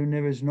 then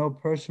there is no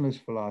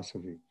personalist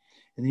philosophy.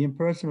 In the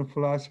impersonal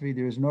philosophy,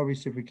 there is no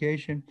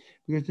reciprocation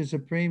because the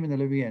Supreme and the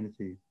living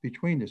entity,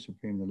 between the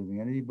Supreme and the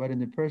living entity, but in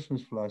the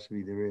personalist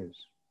philosophy, there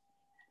is.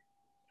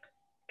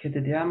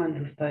 Kiedy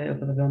diament zostaje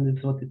oprawiony w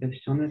złoty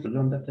pierścionek,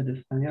 wygląda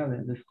wtedy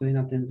wspaniale. Zyskuje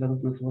na tym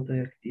zarówno złoto,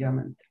 jak i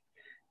diament.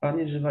 Pan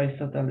jest żywa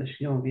istota,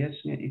 lśnią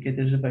wiecznie i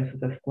kiedy żywa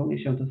istota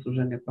skłoni się do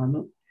służenia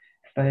Panu,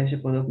 staje się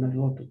podobna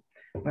złotu.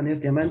 Pan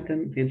jest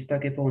diamentem, więc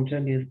takie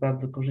połączenie jest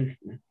bardzo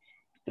korzystne.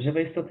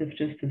 Żywe istoty w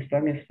czystym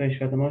stanie swojej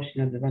świadomości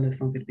nazywane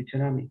są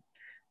wielbicielami.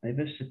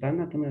 Najwyższy Pan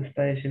natomiast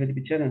staje się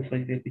wielbicielem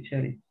swoich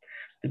wielbicieli.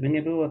 Gdyby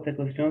nie było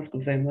tego związku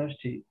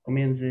wzajemności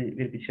pomiędzy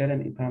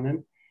wielbicielem i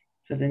Panem,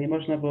 wtedy nie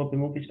można byłoby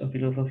mówić o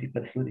filozofii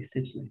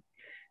personalistycznej.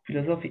 W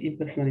filozofii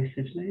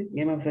impersonalistycznej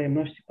nie ma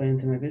wzajemności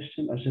pomiędzy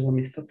najwyższym a żywą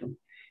istotą.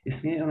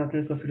 Istnieje ona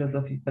tylko w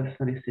filozofii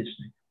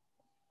personalistycznej.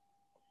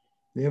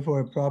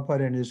 Therefore,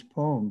 Prabhupada in his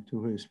poem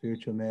to his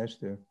spiritual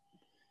master,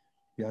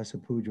 Vyasa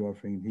Puja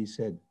offering, he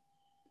said,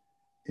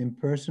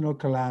 impersonal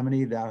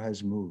calamity thou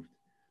hast moved.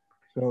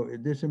 So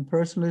this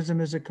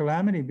impersonalism is a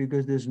calamity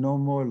because there's no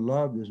more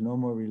love, there's no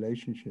more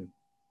relationship.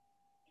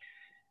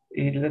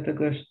 I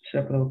dlatego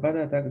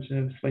Prabhupada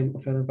także w swoim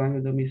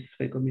oferowaniu do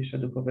swojego mistrza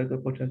duchowego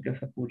podczas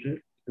Vyasa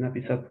Pudży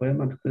napisał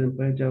poemat, w którym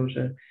powiedział,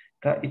 że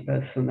ta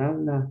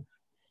impersonalna,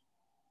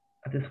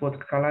 a this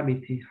word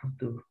calamity, how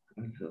to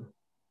also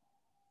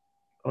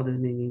other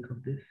meaning of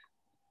this?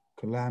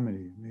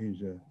 Calamity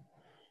means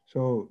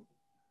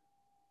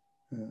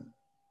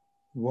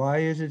why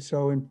is it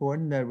so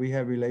important that we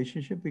have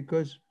relationship?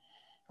 Because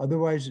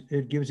otherwise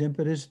it gives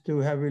impetus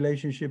to have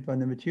relationship on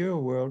the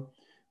material world,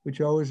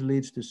 which always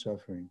leads to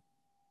suffering.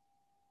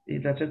 I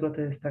dlaczego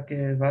to jest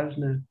takie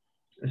ważne,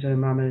 że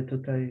mamy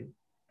tutaj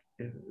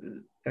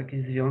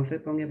taki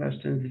związek,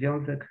 ponieważ ten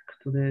związek,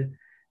 który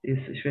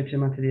jest w świecie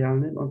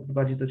materialnym, on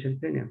prowadzi do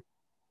cierpienia.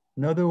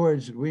 In other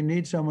words, we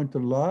need someone to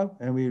love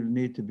and we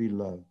need to be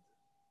loved.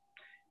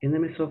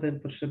 Innymi słowy,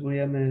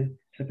 potrzebujemy,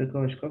 żeby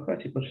kogoś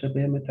kochać i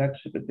potrzebujemy tak,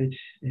 żeby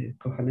być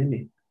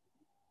kochanymi.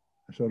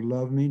 So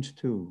love means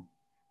two.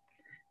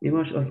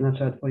 Miłość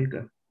oznacza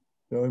dwojga.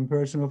 So in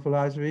personal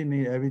philosophy,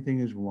 mean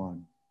everything is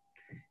one.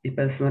 I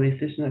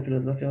personalistyczna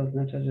filozofia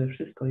oznacza, że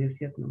wszystko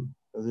jest jedną.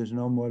 So there's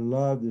no more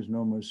love, there's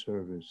no more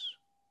service.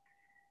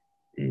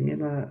 I nie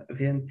ma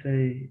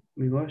więcej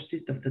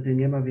miłości, to wtedy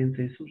nie ma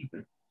więcej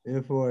służby.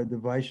 Therefore, the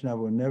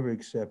Vaishnava will never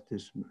accept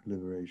this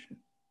liberation.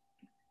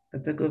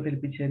 Dlatego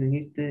wielbiciel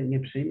nigdy nie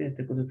przyjmie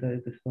tego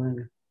rodzaju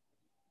wyzwolenia.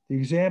 The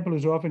example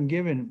is often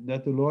given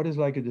that the Lord is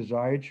like a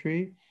desire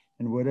tree,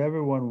 and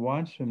whatever one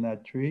wants from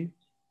that tree,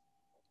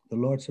 the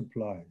Lord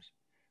supplies.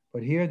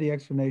 But here the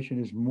explanation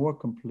is more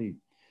complete.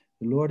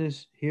 The Lord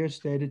is here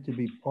stated to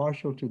be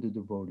partial to the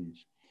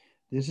devotees.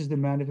 This is the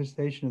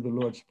manifestation of the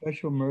Lord's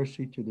special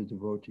mercy to the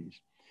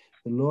devotees.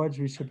 The Lord's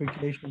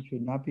reciprocation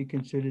should not be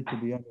considered to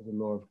be under the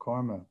law of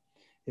karma.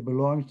 It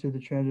belongs to the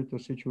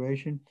transitory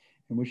situation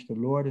in which the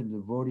Lord and the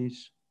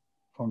devotees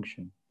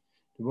function.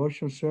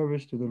 Devotional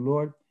service to the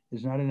Lord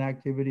is not an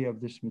activity of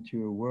this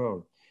material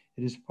world.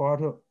 It is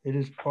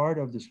part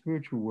of the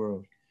spiritual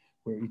world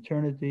where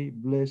eternity,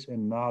 bliss,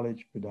 and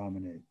knowledge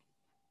predominate.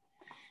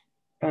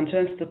 Pan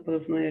często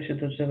porównuje się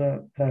do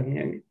drzewa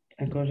pragnień,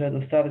 jako że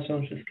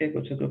dostarczą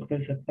wszystkiego, czego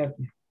ktoś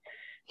zapragnie.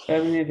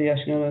 Pełnie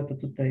wyjaśnione to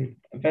tutaj.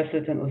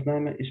 Werset ten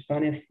oznajmia, iż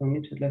Pan jest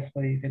stronniczy dla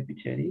swoich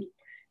wielbicieli.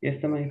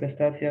 Jest to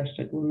manifestacja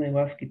szczególnej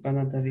łaski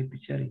Pana dla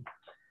wielbicieli.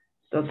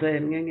 To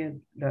odwzajemnienie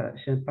dla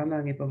się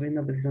Pana nie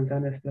powinno być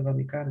związane z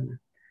sprawami karmy.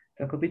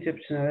 Całkowicie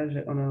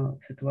przynależy ono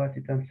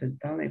sytuacji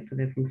transcendentalnej, w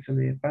której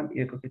funkcjonuje Pan i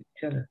Jego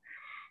wielbiciele.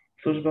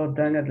 Służba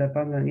oddania dla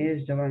Pana nie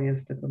jest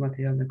działaniem z tego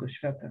materialnego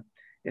świata.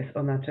 Jest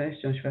ona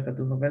częścią świata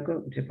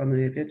duchowego, gdzie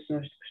panuje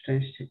wieczność,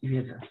 szczęście i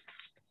wiedza.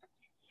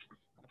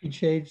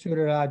 Ichet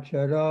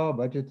suracharo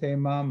bhajate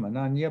mam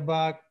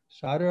ananyabhak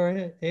sarar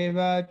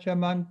eva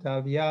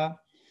chamantavya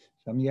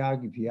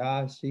samyag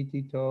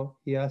vyasitito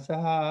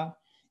hyasaha.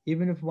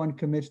 Even if one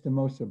commits the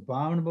most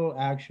abominable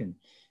action,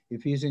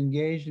 if he is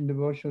engaged in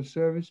devotional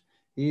service,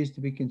 he is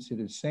to be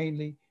considered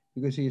saintly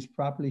because he is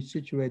properly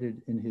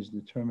situated in his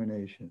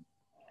determination.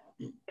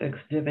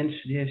 Tekst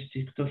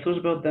 9:30. Kto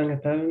służbę oddania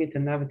pełni,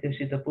 ten nawet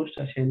jeśli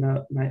dopuszcza się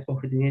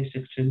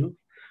najohydniejszych czynów,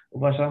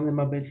 uważany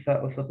ma być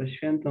za osobę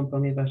świętą,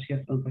 ponieważ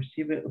jest on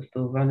właściwy,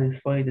 usytuowany w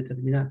swojej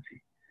determinacji.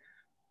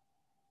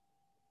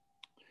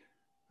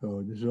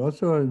 So this is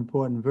also an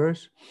important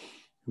verse.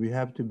 We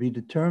have to be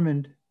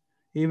determined,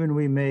 even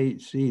we may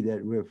see that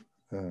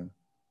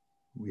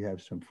we have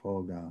some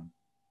fall down.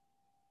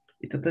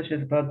 I to też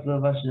jest bardzo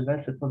ważny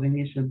werset.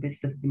 Powinniśmy być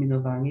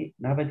zdeterminowani,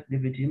 nawet gdy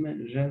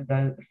widzimy, że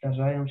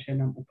zdarzają się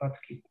nam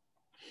upadki.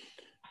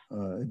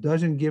 It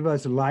doesn't give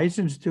us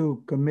license to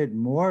commit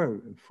more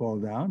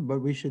fall down,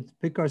 but we should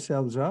pick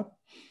ourselves up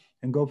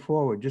and go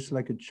forward, just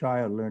like a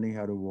child learning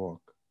how to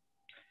walk.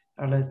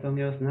 Ale to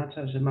nie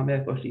oznacza, że mamy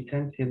jakąś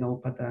licencję na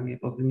upadanie.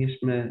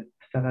 Powinniśmy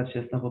starać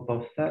się znowu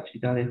powstać i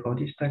dalej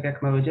chodzić, tak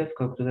jak małe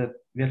dziecko, które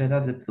wiele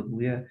razy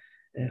próbuje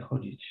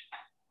chodzić.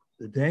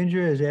 The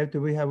danger is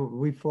after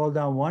we fall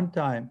down one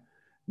time,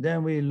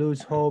 then we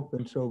lose hope,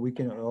 and so we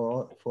can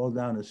fall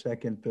down a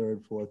second,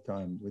 third, fourth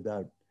time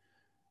without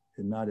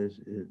it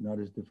not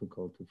as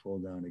difficult to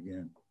fall down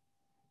again.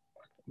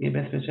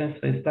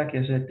 Niebezpieczeństwo jest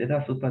takie, że gdy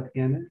raz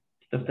upadniemy,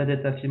 to wtedy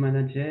tracimy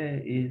nadzieję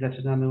i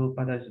zaczynamy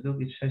upadać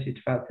drugi, trzeci,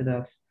 czwarty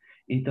raz.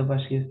 I to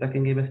właśnie jest takie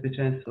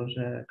niebezpieczeństwo,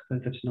 że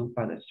ktoś zaczyna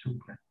upadać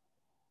ciągle.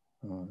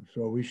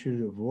 So we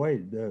should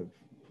avoid the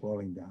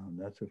falling down.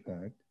 That's a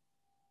fact.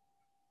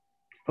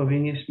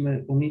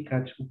 Powinniśmy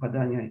unikać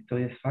upadania i to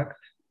jest fakt.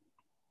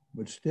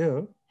 But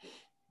still,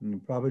 the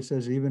Prophet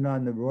says even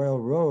on the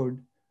royal road,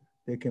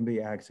 there can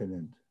be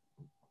accident.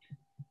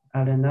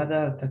 Ale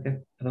nadal, tak jak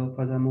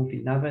Prabhupada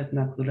mówi, nawet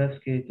na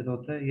królewskiej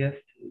drodze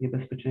jest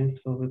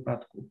niebezpieczeństwo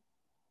wypadku.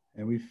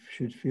 And we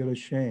should feel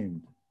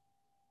ashamed.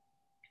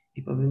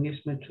 I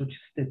powinniśmy czuć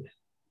wstyd.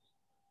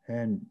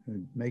 And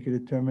make a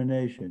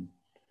determination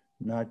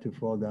not to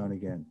fall down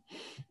again.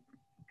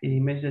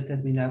 I mieć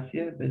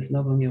determinację, by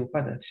znowu nie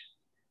upadać.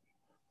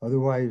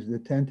 Otherwise, the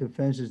 10th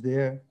offense is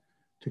there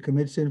to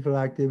commit sinful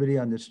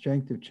activity on the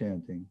strength of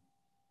chanting.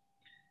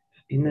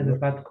 W innym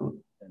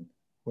wypadku.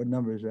 What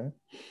number is that?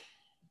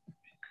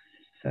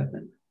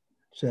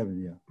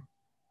 7, yeah.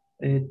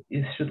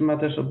 Jest 7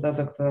 też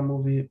obraza, która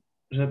mówi,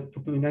 że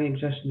popełnianie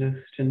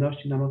grzesznych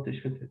czynności na mocy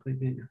świętego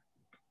imienia.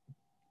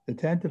 The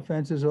 10th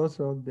offense is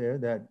also there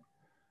that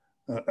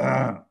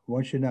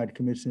one should not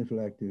commit sinful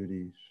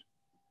activities.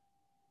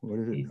 What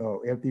is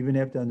it? Even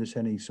after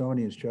understanding so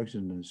many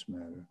instructions in this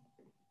matter.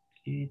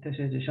 I też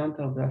jest 10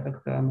 obraza,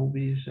 która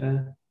mówi,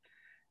 że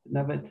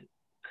nawet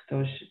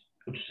ktoś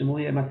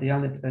utrzymuje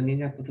materialne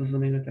pragnienia, to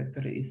rozumiemy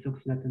tekstory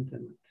instrukcji na ten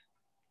temat.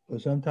 So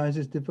sometimes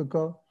it's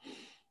difficult,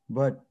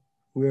 but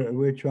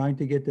we're trying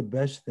to get the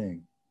best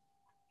thing.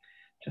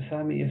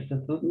 Czasami jest to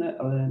trudne,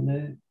 ale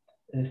my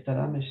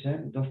staramy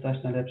się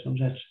dostać na lepszą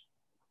rzecz.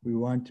 We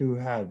want to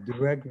have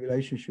direct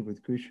relationship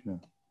with Krishna.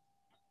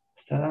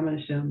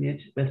 Staramy się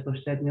mieć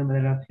bezpośrednią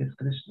relację z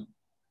Kryszną.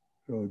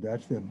 So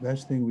that's the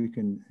best thing we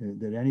can,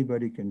 that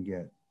anybody can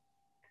get.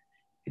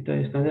 I to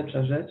jest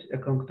najlepsza rzecz,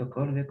 jaką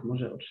ktokolwiek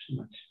może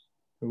otrzymać.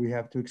 So we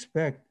have to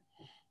expect,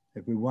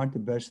 if we want the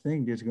best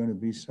thing, there's going to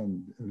be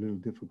a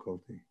little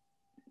difficulty.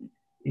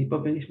 I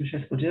powinniśmy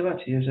się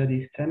spodziewać,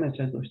 jeżeli chcemy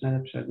czegoś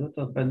najlepszego,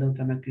 to będą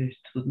tam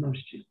jakieś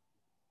trudności.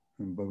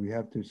 But we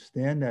have to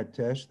stand that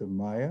test of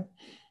Maya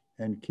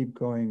and keep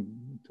going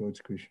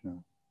towards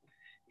Krishna.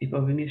 I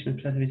powinniśmy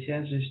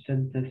przezwyciężyć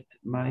ten test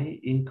Mai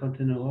i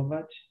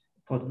kontynuować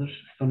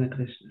podróż w stronę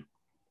Kryszny.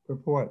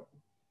 Purport.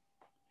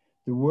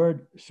 The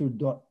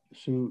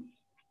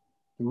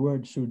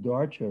word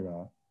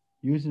Sudarchara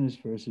used in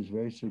this verse is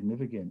very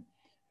significant,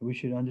 and we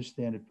should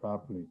understand it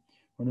properly.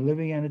 When a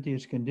living entity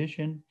is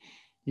conditioned,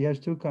 he has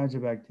two kinds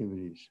of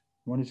activities.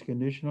 One is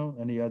conditional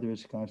and the other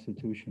is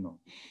constitutional.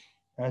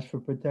 As for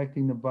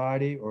protecting the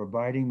body or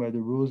abiding by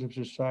the rules of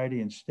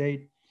society and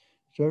state,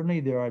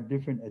 certainly there are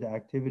different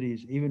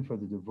activities even for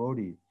the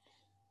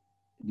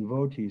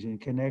devotees in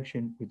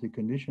connection with the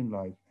conditioned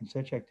life, and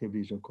such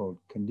activities are called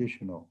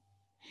conditional.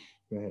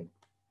 Go ahead.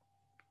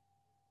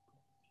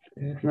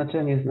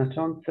 Znaczenie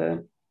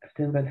znaczące w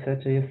tym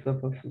wersecie jest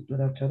słowo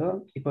Sudarchara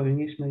i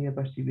powinniśmy je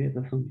właściwie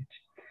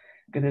zrozumieć.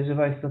 Kiedy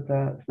żywa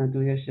istota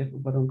znajduje się w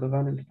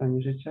uwarunkowanym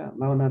stanie życia,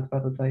 ma ona dwa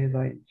rodzaje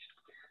zajęć.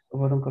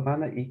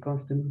 Uwarunkowane i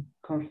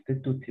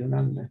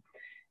konstytucjonalne.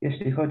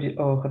 Jeśli chodzi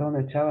o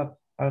ochronę ciała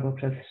albo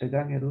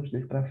przestrzeganie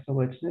różnych praw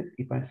społecznych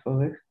i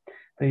państwowych,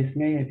 to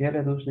istnieje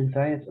wiele różnych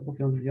zajęć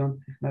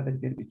obowiązujących nawet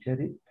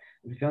wielbicieli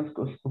w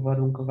związku z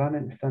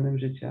uwarunkowanym stanem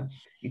życia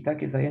i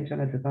takie zajęcia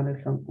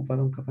nazywane są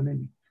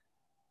uwarunkowanymi.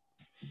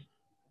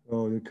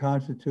 So the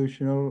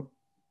constitutional,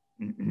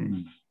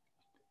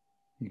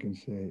 you can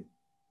say,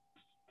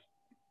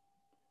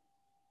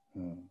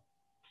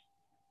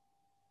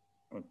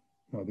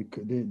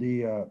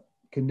 the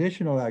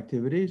conditional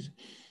activities,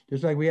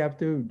 just like we have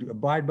to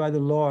abide by the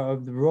law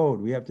of the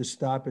road. We have to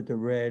stop at the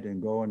red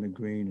and go on the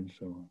green and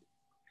so on.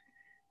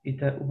 I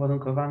te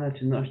uwarunkowane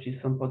czynności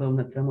są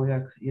podobne temu,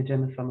 jak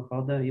jedziemy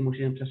samochodem i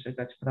musimy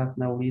przestrzegać praw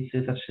na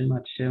ulicy,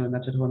 zatrzymać się na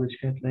czerwonym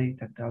świetle i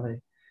tak dalej.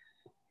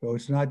 So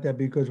it's not that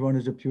because one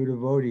is a pure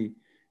devotee,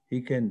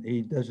 he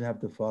doesn't have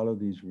to follow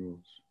these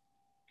rules.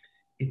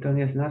 I to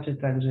nie znaczy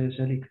tak, że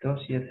jeżeli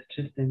ktoś jest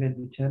czystym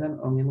wielbicielem,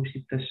 on nie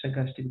musi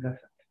przestrzegać tych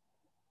zasad.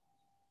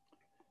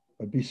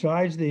 But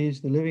besides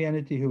these, the living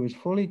entity who is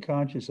fully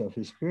conscious of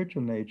his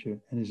spiritual nature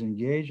and is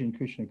engaged in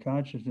Krishna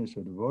consciousness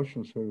or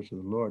devotional service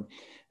of the Lord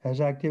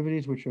has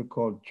activities which are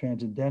called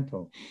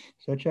transcendental.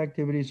 Such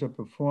activities are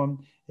performed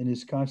in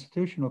his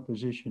constitutional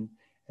position,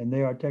 and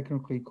they are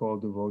technically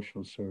called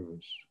devotional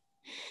service.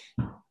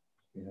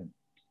 Yeah.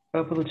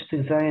 Oprócz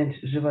tych zajęć,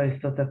 żywa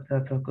istota,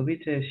 która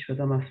całkowicie jest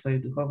świadoma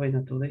swojej duchowej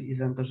natury i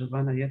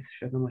zaangażowana jest w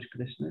świadomość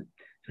Kryszny,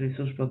 czyli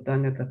służbę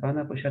oddania dla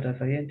Pana, posiada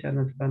zajęcia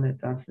nazywane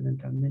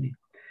transcendentalnymi.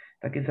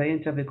 Takie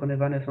zajęcia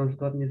wykonywane są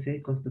zgodnie z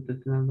jej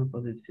konstytucjonalną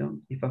pozycją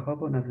i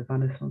fachowo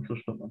nazywane są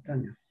służbą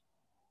oddania.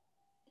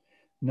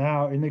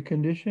 Now, in the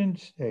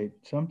conditioned state,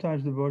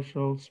 sometimes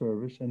devotional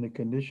service and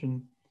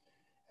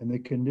the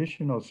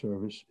conditional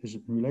service is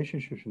in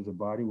relationships with the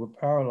body will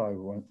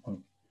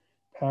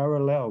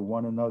parallel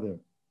one another.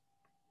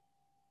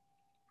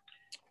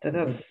 But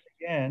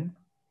again,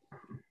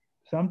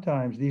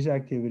 sometimes these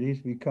activities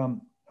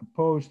become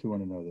opposed to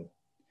one another.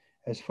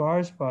 As far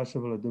as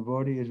possible, a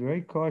devotee is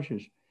very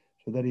cautious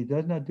so that he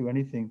does not do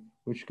anything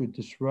which could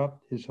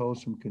disrupt his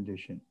wholesome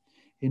condition.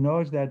 He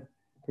knows that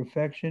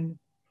perfection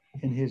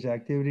in his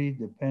activity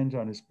depends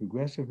on his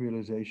progressive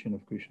realization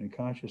of Krishna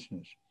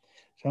consciousness.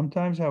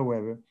 Sometimes,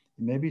 however,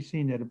 it may be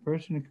seen that a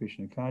person in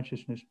Krishna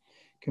consciousness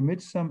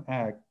commits some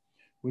act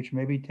which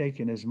may be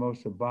taken as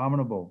most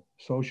abominable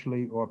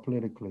socially or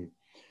politically.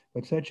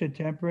 But such a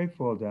temporary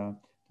fall down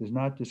does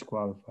not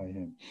disqualify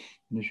him.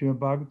 In the Srimad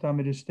Bhagavatam,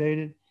 it is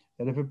stated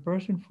that if a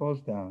person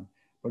falls down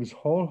but is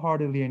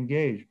wholeheartedly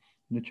engaged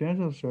in the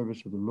transcendental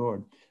service of the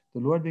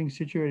Lord being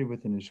situated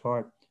within his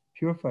heart,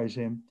 purifies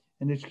him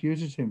and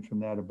excuses him from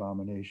that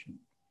abomination.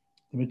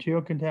 The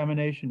material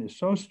contamination is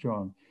so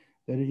strong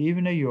that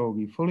even a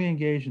yogi fully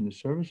engaged in the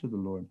service of the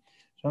Lord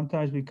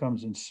sometimes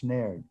becomes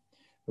ensnared.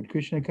 But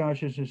Krishna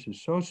consciousness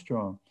is so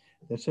strong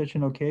that such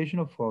an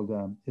occasional fall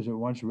down is at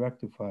once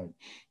rectified.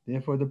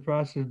 Therefore, the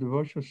process of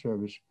devotional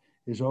service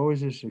is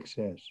always a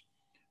success.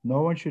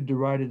 No one should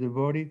deride a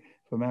devotee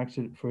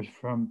for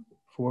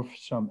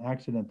some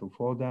accidental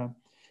fall down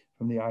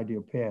from the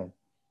ideal path.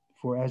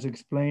 For as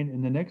explained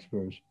in the next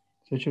verse,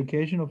 such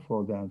occasional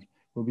fall downs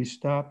will be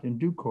stopped in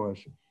due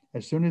course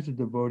as soon as the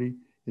devotee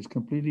is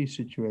completely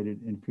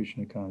situated in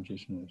Krishna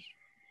consciousness.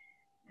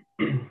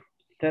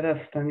 Teraz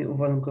w stanie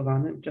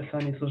uwarunkowanym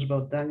czasami służba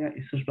oddania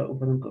i służba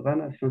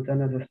uwarunkowana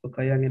związana ze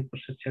zaspokajaniem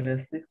potrzeb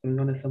cielesnych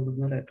pełnione są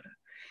równolegle.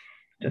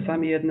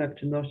 Czasami jednak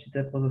czynności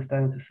te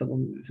pozostają ze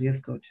sobą w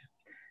niezgodzie.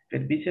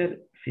 Wielbiciel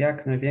w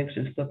jak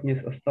największym stopniu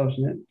jest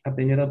ostrożny,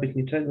 aby nie robić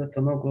niczego,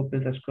 co mogłoby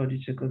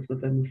zaszkodzić jego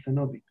zgodnemu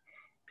stanowi.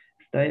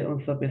 Zdaje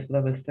on sobie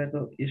sprawę z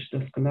tego, iż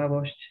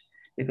doskonałość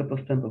jego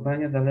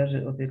postępowania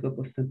zależy od jego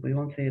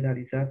postępującej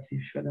realizacji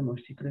w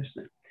świadomości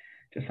Kryszny.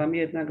 Czasami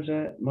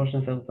jednakże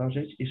można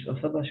zauważyć, iż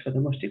osoba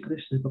świadomości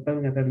Kryszny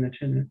popełnia pewne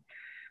czyny,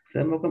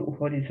 które mogą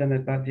uchodzić za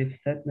najbardziej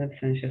wstępne w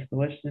sensie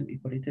społecznym i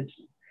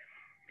politycznym.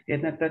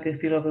 Jednak takie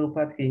chwilowe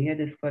upadki nie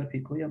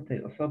dyskwalifikują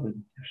tej osoby.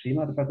 W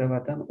Śrimad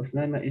Bhagavatam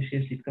oznajmia, iż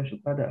jeśli ktoś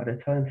upada, ale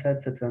całym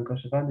sercem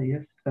zaangażowany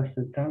jest w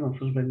transcendentalną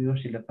służbę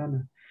miłości dla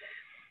Pana,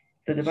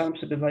 wtedy Pan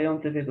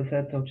przebywający w jego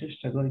sercu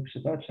oczyszcza go i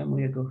przebacza mu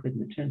jego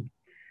ohydny czyn.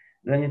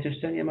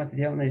 Zanieczyszczenie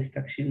materialne jest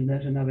tak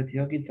silne, że nawet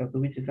jogin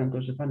całkowicie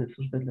zaangażowany w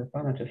służbę dla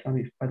Pana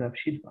czasami wpada w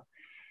sidła.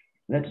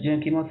 Lecz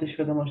dzięki mocy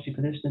świadomości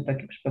Kryszny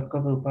taki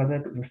przypadkowy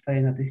upadek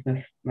zostaje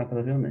natychmiast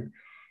naprawiony.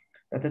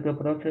 Dlatego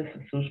proces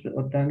służby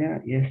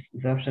oddania jest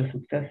zawsze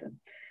sukcesem.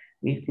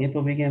 Nikt nie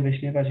powinien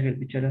wyśmiewać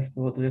wielbiciela z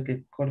powodu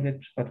jakiegokolwiek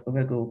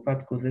przypadkowego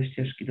upadku ze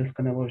ścieżki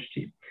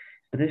doskonałości,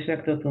 gdyż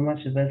jak to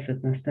tłumaczy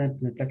werset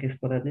następny, takie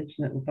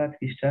sporadyczne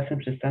upadki z czasem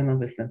przestaną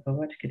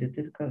występować, kiedy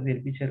tylko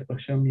wielbiciel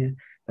osiągnie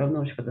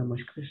pełną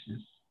świadomość Kryszny.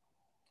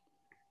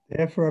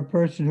 Therefore, a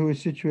person who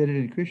is situated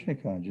in Krishna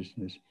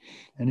consciousness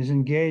and is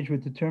engaged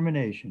with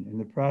determination in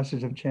the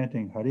process of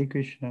chanting Hare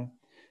Krishna,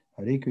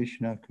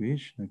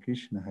 Krishna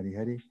Krishna, Hare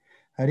Hare,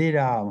 Hare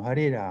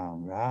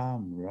Ram,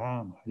 Ram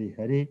Ram, Hare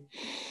Hare,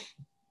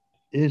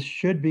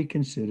 should be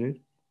considered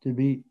to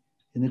be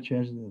in the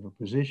transcendental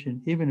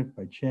position, even if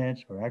by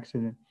chance or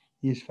accident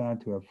he is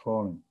found to have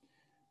fallen.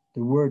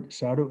 The word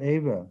sadhu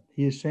eva,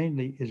 he is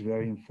saintly, is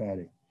very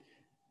emphatic.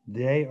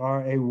 They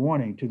are a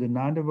warning to the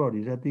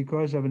non-devotees that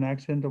because of an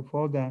accidental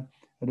fall down,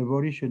 a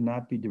devotee should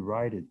not be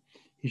derided.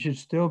 He should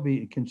still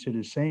be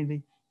considered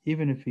saintly,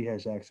 even if he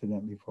has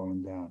accidentally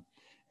fallen down.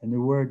 And the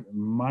word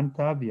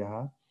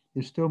mantavya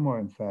is still more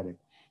emphatic.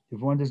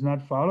 If one does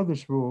not follow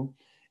this rule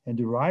and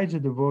derides a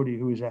devotee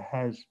who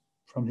has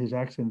from his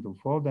accidental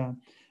fall down,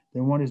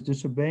 then one is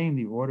disobeying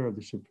the order of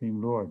the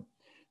Supreme Lord.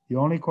 The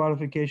only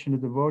qualification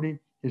of the devotee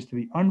is to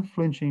be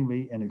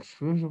unflinchingly and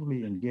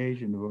exclusively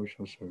engaged in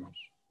devotional service.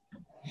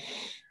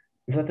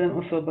 Zatem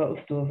osoba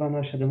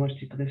usytuowana w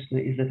świadomości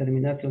Kryszny i z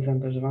determinacją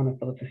zaangażowana w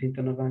proces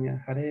intonowania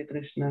Hare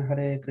Krishna,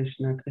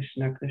 Krishna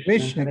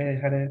Krishna,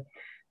 Hare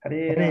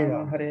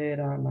Hare, Hare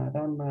Rama,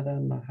 Rama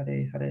Rama,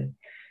 Hare Hare,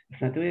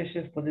 znajduje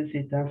się w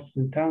pozycji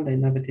transcendentalnej,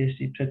 nawet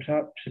jeśli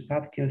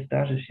przypadkiem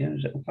zdarzy się,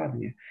 że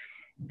upadnie.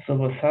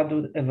 Słowo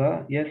sadhu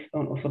eva, jest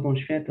on osobą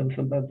świętą,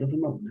 są bardzo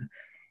wymowne.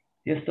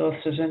 Jest to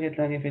ostrzeżenie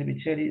dla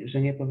niewielbicieli,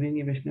 że nie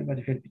powinni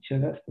wyśmiewać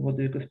wielbiciela z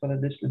powodu jego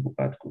sporadycznych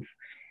upadków.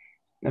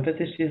 Nawet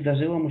jeśli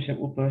zdarzyło mu się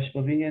upaść,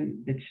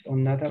 powinien być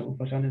on nadal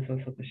uważany za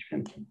osobę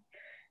świętą.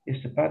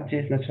 Jeszcze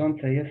bardziej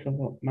znaczące jest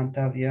słowo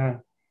mantavya.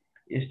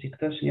 Jeśli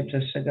ktoś nie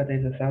przestrzega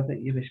tej zasady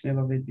i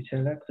wyśmiewa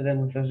wielbiciela,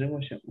 któremu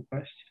zdarzyło się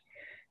upaść,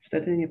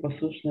 wtedy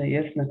nieposłuszny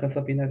jest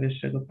nakazowi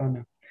najwyższego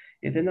Pana.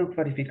 Jedyną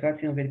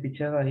kwalifikacją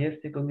wielbiciela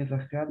jest jego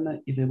niezachwiadne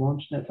i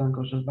wyłączne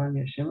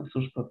zaangażowanie się w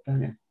służbę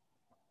oddania.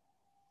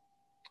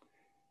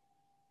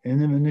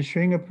 In the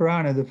Shringa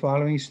Purana, the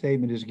following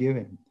statement is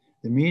given.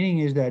 The meaning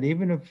is that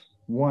even if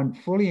one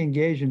fully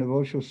engaged in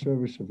devotional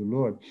service of the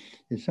Lord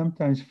is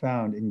sometimes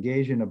found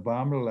engaged in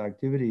abominable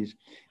activities,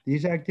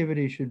 these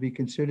activities should be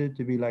considered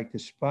to be like the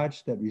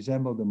spots that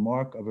resemble the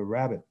mark of a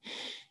rabbit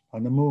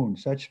on the moon.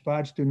 Such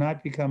spots do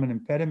not become an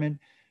impediment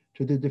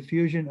to the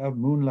diffusion of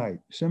moonlight.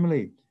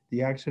 Similarly,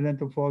 the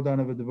accidental fall down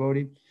of a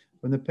devotee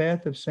from the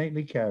path of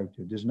saintly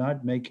character does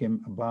not make him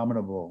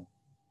abominable.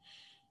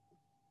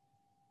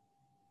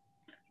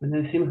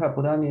 W Simha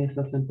Puranie jest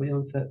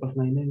następujące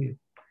oznajmienie.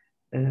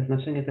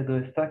 Znaczenie tego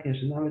jest takie,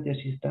 że nawet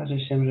jeśli zdarzy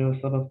się, że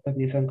osoba w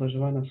pełni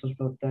zaangażowana w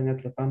służbę oddania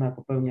dla Pana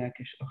popełnia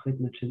jakieś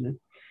ohydne czyny,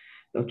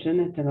 to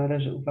czyny te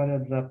należy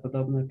uważać za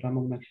podobne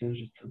plamom na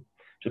księżycu,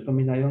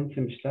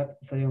 przypominającym ślad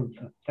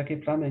zająca. Takie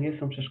plamy nie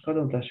są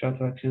przeszkodą dla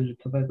światła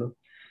księżycowego.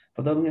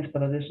 Podobnie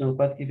sporadyczne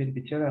upadki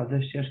wielbiciela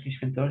ze ścieżki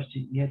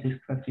świętości nie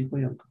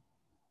dyskwalifikują go.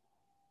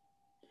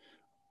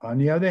 On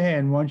the other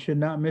hand, one should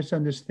not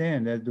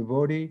misunderstand that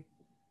devotee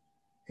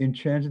in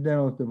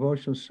transcendental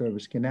devotional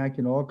service can act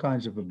in all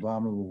kinds of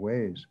abominable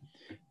ways.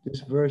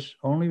 This verse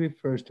only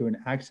refers to an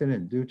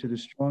accident due to the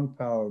strong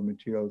power of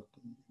material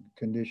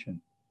condition.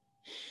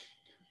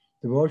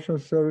 Devotional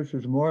service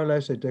is more or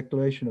less a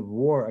declaration of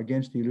war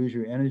against the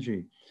illusory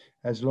energy.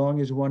 As long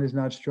as one is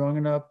not strong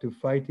enough to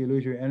fight the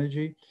illusory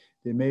energy,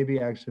 there may be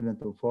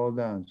accidental fall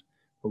downs.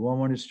 But when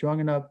one is strong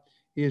enough,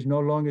 he is no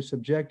longer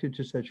subjected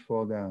to such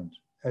fall downs,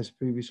 as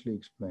previously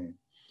explained.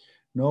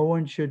 No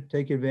one should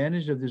take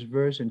advantage of this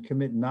verse and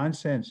commit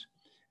nonsense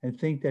and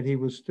think that he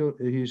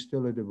is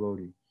still a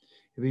devotee.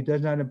 If he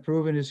does not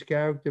improve in his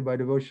character by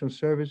devotional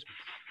service,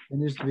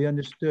 then it is to be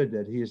understood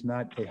that he is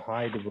not a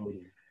high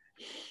devotee.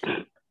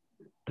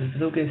 Z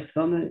drugiej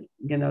strony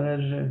nie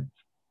należy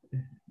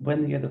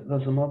błędnie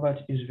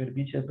rozumować, iż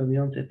wielbiciel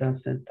pełniący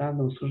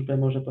transcendentalną służbę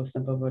może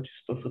postępować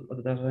w sposób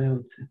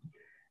odrażający.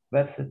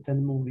 Werset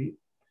ten mówi: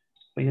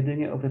 bo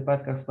jedynie o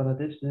wypadkach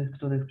sporadycznych,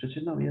 których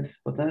przyczyną jest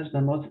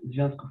potężna moc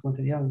związków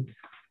materialnych.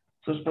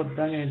 Służba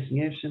oddania jest w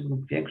mniejszym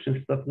lub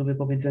większym stopniu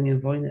wypowiedzeniem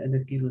wojny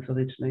energii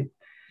iluzorycznej.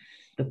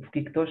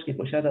 Dopóki ktoś nie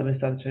posiada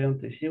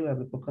wystarczającej siły,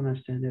 aby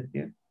pokonać tę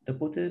energię,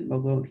 dopóty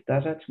mogą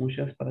zdarzać mu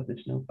się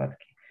sporadyczne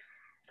upadki.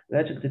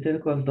 Lecz gdy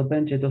tylko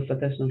zdobędzie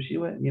dostateczną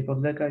siłę, nie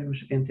podlega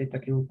już więcej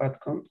takim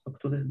upadkom, o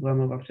których była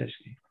mowa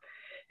wcześniej.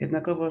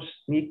 Jednakowoż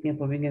nikt nie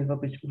powinien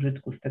wobec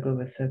użytku z tego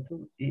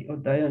wersetu i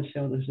oddając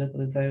się różnego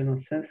rodzaju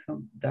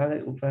nonsensom,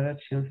 dalej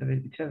uważać się za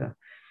wielbiciela.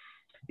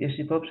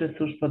 Jeśli poprzez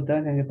służbę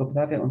oddania nie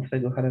poprawia on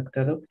swojego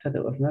charakteru,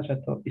 wtedy oznacza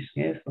to, iż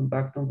nie jest on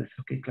baktą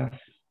wysokiej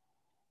klasy.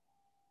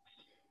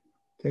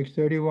 Text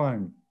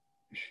 31.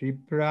 Shri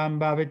Pram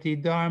Bhavati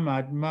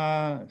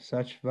Dharmatma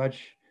Sachvach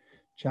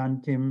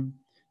Chantim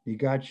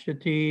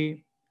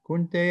Nigachati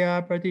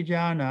Kunteya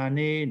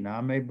Pratijanani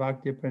Name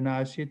Bhakti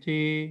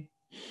Pranasyati.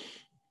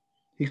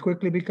 He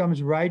quickly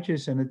becomes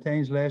righteous and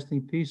attains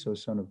lasting peace, O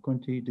son of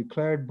Kunti.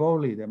 Declared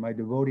boldly that my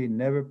devotee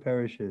never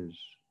perishes.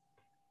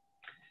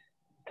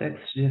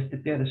 Tekst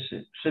 31.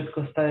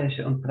 Szybko staje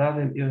się on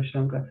prawym i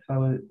osiąga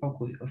trwały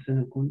pokój, o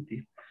synu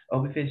Kunti.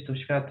 Obwieść to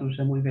światu,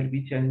 że mój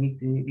wielbiciel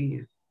nigdy nie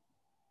ginie.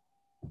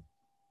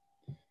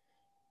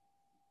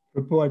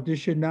 Purport, this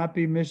should not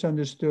be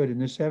misunderstood. In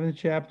the 7th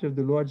chapter of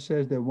the Lord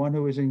says that one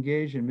who is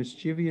engaged in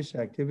mischievous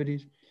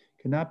activities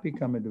cannot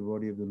become a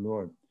devotee of the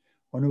Lord.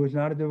 One who is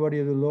not a devotee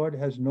of the Lord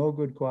has no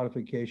good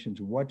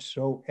qualifications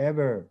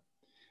whatsoever.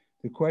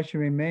 The question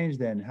remains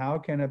then, how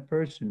can a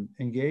person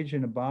engaged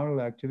in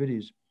abominable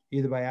activities,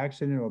 either by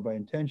accident or by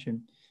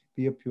intention,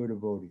 be a pure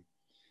devotee?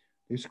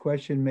 This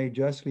question may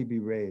justly be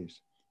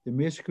raised. The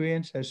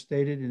miscreants, as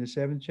stated in the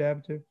 7th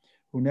chapter,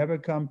 who never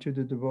come to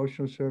the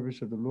devotional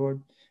service of the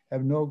Lord,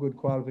 have no good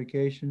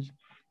qualifications,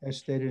 as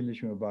stated in the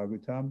Srimad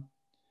Bhagavatam.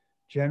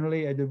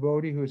 Generally, a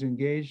devotee who is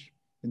engaged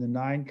in the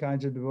 9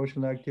 kinds of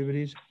devotional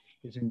activities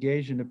is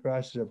engaged in the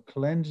process of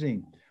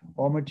cleansing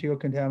all material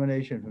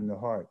contamination from the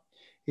heart.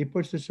 He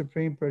puts the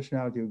Supreme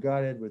Personality of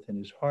Godhead within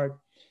his heart,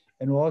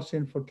 and all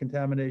sinful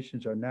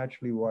contaminations are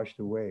naturally washed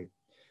away.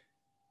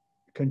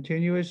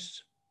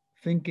 Continuous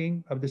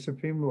thinking of the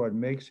Supreme Lord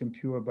makes him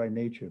pure by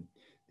nature.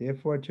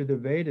 Therefore, to the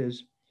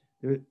Vedas,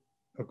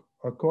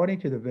 according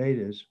to the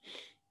Vedas,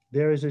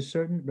 there is a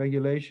certain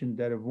regulation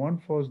that if one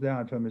falls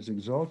down from his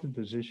exalted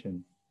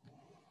position,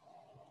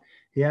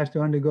 he has to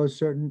undergo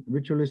certain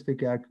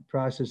ritualistic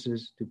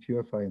processes to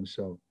purify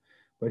himself.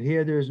 But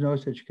here there is no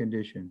such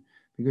condition,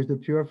 because the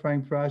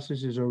purifying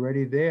process is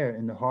already there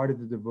in the heart of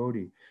the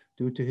devotee,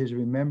 due to his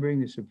remembering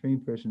the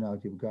Supreme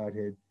Personality of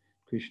Godhead,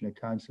 Krishna,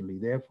 constantly.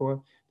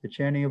 Therefore, the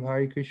chanting of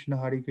Hare Krishna,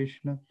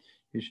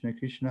 Krishna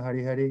Krishna,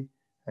 Hare Hare,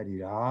 Hare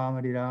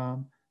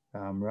Ram,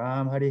 Ram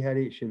Ram, Hare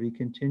Hare should be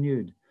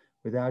continued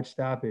without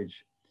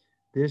stoppage.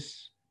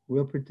 This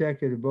will protect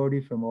the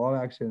devotee from all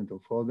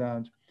accidental fall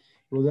downs.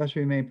 He will thus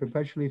remain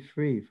perpetually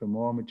free from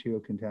all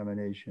material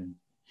contamination.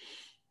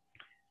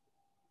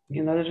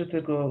 Nie należy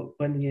tego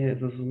błędnie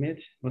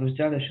zrozumieć. W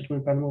rozdziale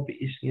 7 Pan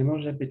mówi, iż nie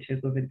może być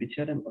jego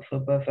wielbicielem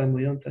osoba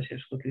zajmująca się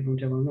szkodliwą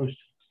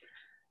działalnością.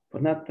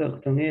 Ponadto,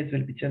 kto nie jest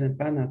wielbicielem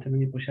Pana, ten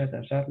nie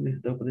posiada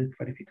żadnych dobrych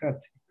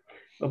kwalifikacji.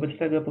 Wobec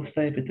tego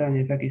powstaje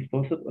pytanie, w jaki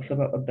sposób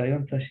osoba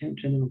oddająca się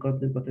czynom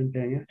godnym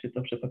potępienia, czy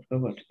to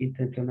przypadkowo, czy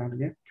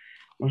intencjonalnie,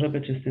 może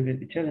być czystym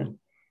wielbicielem.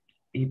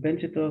 I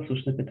będzie to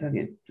słuszne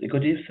pytanie.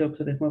 Godziwcy, o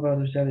których mowa w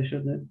rozdziale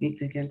 7,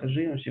 nic nie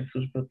angażują się w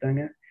służbę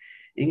oddania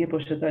i nie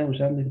posiadają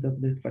żadnych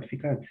dobrych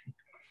kwalifikacji.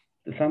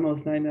 To samo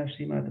oznajmia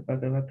Śrimad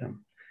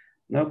Bhagavatam.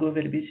 Na ogół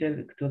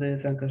wielbiciel, który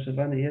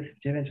zaangażowany jest w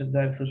 9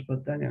 rodzajów służby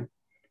oddania,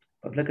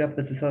 podlega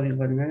procesowi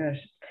uwalniania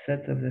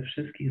serca ze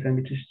wszystkich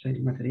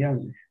zanieczyszczeń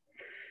materialnych.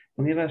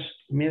 Ponieważ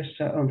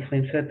umieszcza on w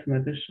swoim sercu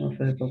najwyższą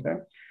osobę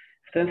Boga,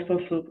 w ten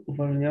sposób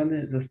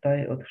uwolniony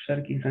zostaje od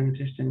wszelkich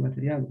zanieczyszczeń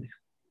materialnych.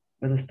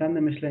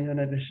 Bezustanne myślenie o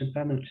najwyższym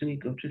Panu czyni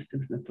go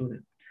czystym z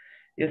natury.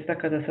 Jest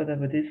taka zasada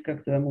wedyjska,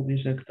 która mówi,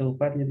 że kto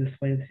upadnie ze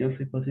swojej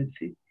wzniosłej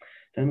pozycji,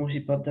 ten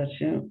musi poddać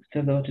się w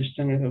celu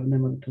oczyszczenia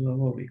pewnemu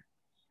rytuałowi.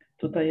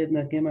 Tutaj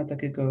jednak nie ma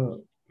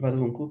takiego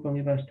warunku,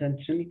 ponieważ ten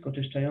czynnik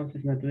oczyszczający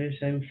znajduje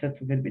się już w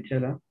sercu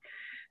wielbiciela,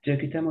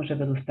 dzięki temu, że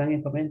bezustannie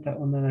pamięta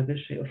on o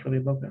najwyższej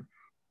osobie Boga.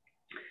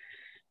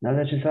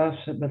 Należy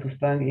zawsze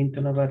bezustannie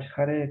intonować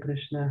Hare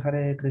Krishna,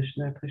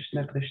 Krishna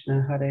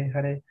Krishna, Hare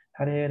Hare,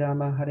 Hare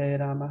Rama,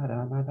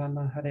 Rama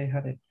Rama, Hare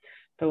Hare.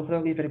 To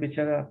uchroni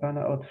wielbiciela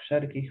Pana od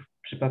wszelkich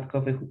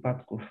przypadkowych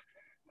upadków.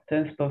 W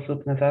ten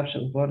sposób na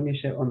zawsze uwolni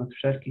się on od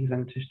wszelkich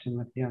zanieczyszczeń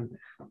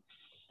materialnych.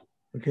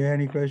 Okay,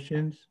 any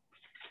questions?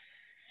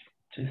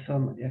 Czy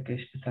są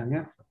jakieś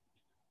pytania?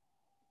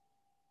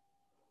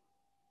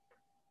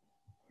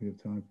 We have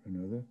time for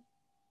another.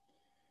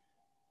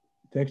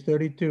 Text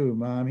 32.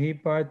 Mam hi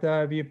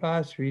partha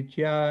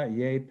vipasritya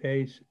ye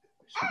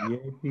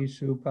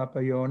pisu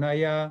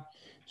papayonaya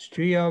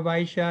striya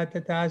vaisha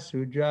tata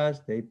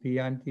sudras te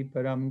piyanti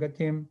param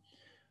gatim.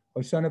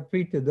 O son of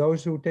Pritha,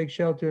 those who take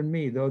shelter in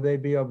me, though they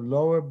be of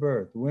lower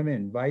birth,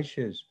 women,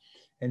 Vaishyas,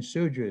 and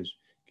Sudras,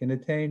 can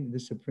attain the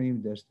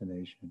supreme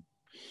destination.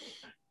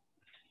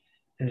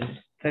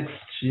 Tekst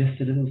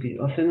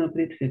 32. O synu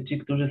Prithvi, ci,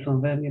 którzy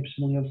są we mnie,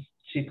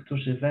 ci,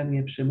 którzy we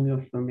mnie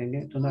przyjmują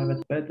wspomnienie, to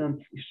nawet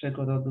będąc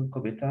niższego rodu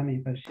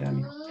kobietami,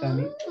 wasiami,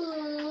 chłopcami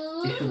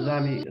i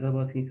siódmami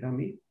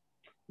robotnikami,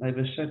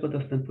 najwyższego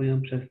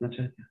dostępują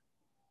przeznaczenia.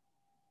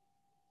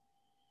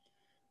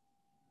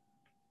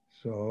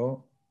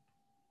 So,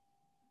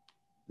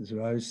 this is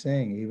what I was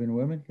saying, even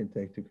women can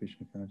take to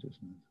Krishna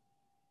consciousness.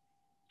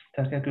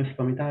 Tak jak już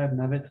wspominałem,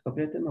 nawet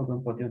kobiety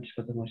mogą podjąć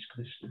świadomość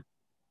Kryszny.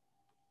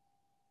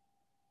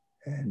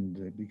 And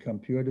become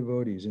pure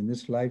devotees in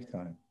this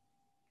lifetime.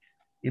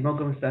 I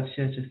mogą stać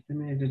się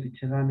czystymi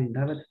wielbicielami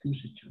nawet w tym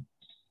życiu.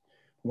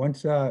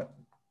 Once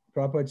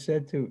Prabhupada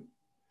said to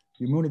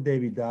Yamuna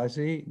Devi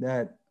Dasi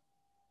that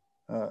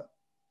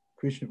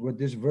Krishna, what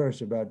this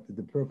verse about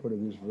the purport of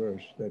this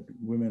verse, that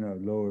women are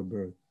lower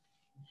birth.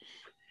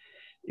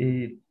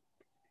 I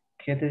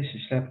kiedyś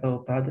Śrila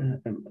Prabhupada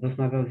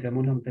rozmawiał z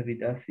Yamuną Devi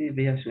Dasi,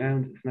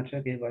 wyjaśniając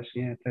znaczenie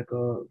właśnie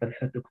tego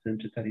wersetu, którym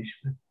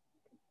czytaliśmy.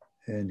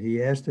 And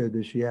he asked her,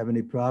 does she have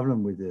any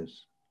problem with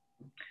this?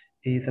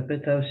 I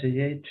zapytał się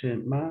jej, czy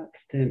ma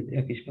z tym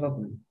jakiś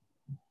problem.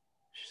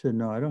 She said,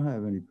 no, I don't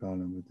have any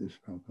problem with this,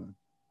 Prabhupada.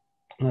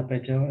 Ona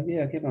powiedziała,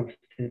 nie mam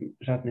z tym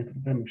żadnych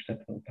problemów,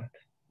 Śrila Prabhupada.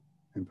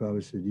 And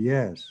Prabhupada said,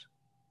 yes.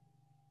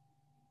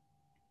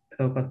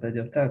 Prabhupada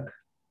powiedział,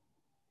 tak.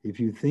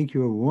 If you think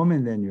you're a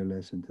woman, then you're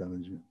less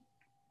intelligent.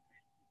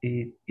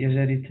 I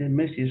jeżeli ty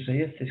myślisz, że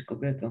jesteś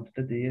kobietą,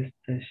 wtedy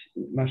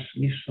masz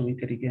niższą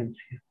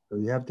inteligencję. So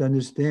you have to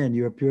understand,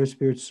 you're a pure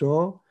spirit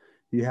soul.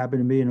 You happen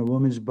to be in a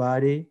woman's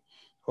body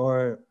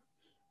or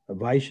a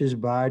Vaishya's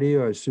body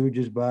or a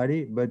Suja's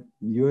body, but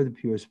you're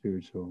the pure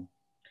spirit soul.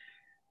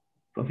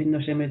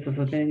 Powinno się mieć to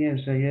zrozumienie,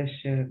 że jest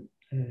się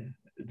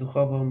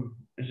duchową,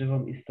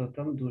 żywą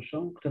istotą,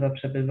 duszą, która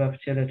przebywa w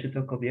ciele czy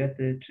to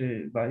kobiety,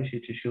 czy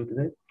Vaishyi, czy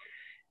Siudry.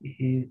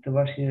 I to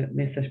właśnie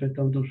my jesteśmy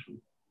tą duszą.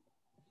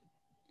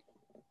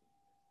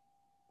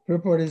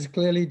 Purport is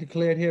clearly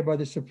declared here by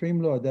the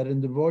Supreme Lord that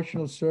in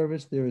devotional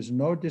service there is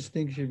no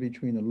distinction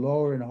between a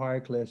lower and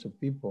higher class of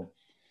people.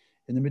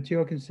 In the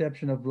material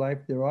conception of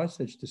life, there are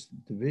such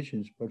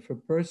divisions, but for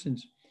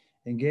persons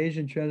engaged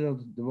in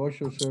transcendental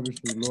devotional service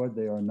to the Lord,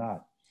 they are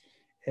not.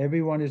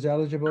 Everyone is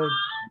eligible to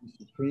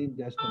the supreme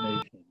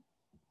destination.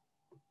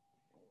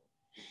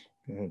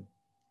 Go ahead.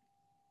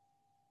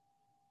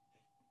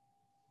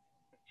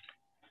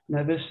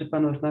 Najwyższy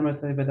Pan oznamia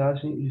tutaj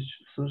wyraźnie,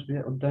 iż w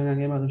służbie oddania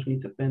nie ma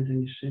różnicy między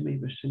niższymi i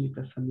wyższymi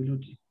klasami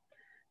ludzi.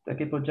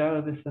 Takie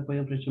podziały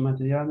występują w życiu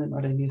materialnym,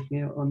 ale nie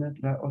istnieją one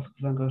dla osób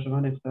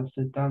zaangażowanych w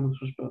transcendentalną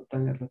służbę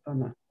oddania dla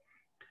Pana.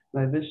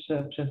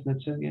 Najwyższe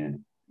przeznaczenie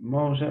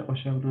może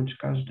osiągnąć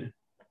każdy.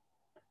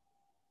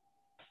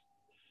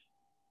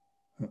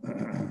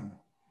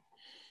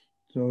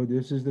 So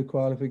this is the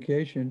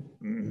qualification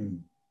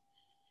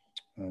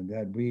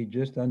that we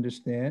just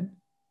understand.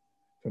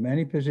 From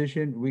any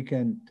position, we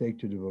can take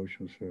to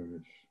devotional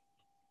service.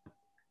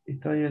 I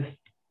to jest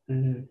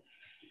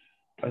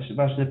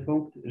ważny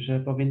punkt, że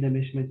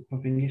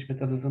powinniśmy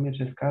to rozumieć,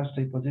 że z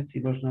każdej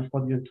pozycji można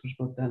podjąć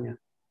służbę oddania.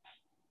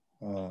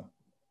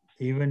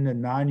 Even the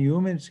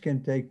non-humans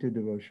can take to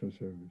devotional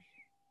service.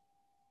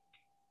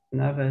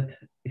 Nawet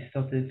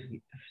istoty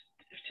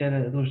w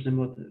ciele różnym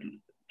od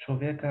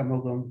człowieka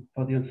mogą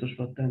podjąć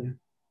służbę oddania.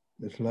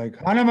 It's like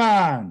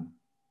Hanuman.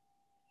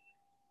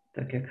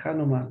 Tak jak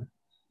Hanuman.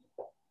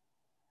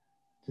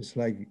 Just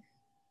like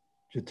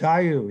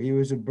Jatayu, he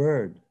was a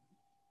bird.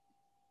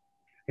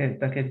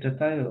 Tak jak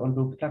Jatayu, on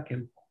był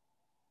ptakiem.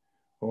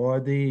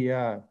 Or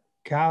the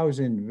cows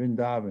in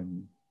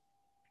Vrindavan.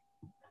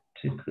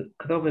 Czy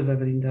krowy we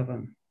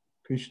Vrindavan.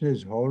 Krishna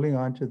is holding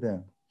on to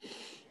them.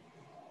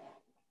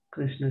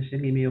 Krishna się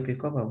nimi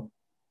opiekował.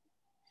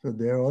 So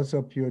they're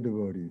also pure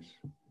devotees.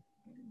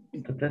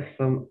 To też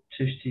są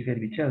czyści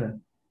wielbiciele.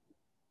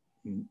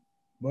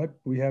 But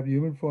we have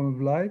human form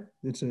of life.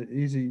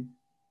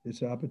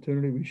 It's an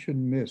opportunity we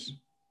shouldn't miss.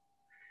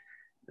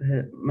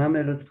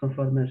 Mamy ludzką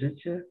formę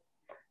życia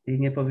i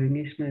nie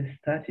powinniśmy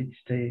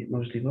stracić tej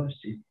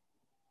możliwości.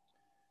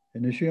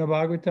 In the Srimad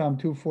Bhagavatam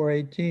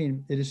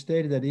 2.4.18, it is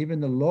stated that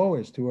even the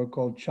lowest, who are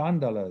called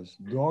chandalas,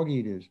 dog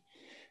eaters,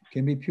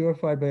 can be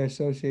purified by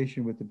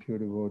association with the pure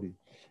devotee.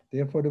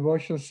 Therefore,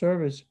 devotional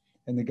service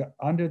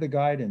under the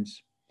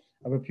guidance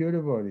of a pure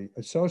devotee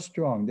is so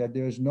strong that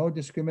there is no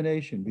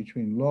discrimination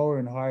between lower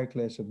and higher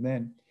class of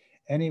men.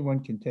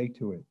 Anyone can take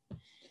to it.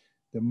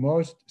 The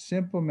most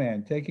simple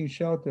man taking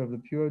shelter of the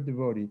pure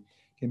devotee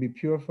can be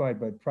purified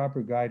by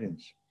proper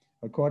guidance.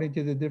 According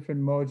to the different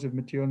modes of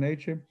material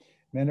nature,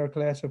 men are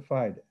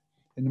classified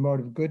in the mode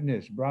of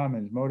goodness,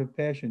 Brahmins, mode of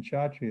passion,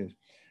 Kshatriyas,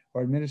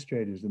 or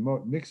administrators,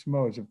 the mixed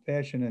modes of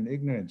passion and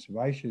ignorance,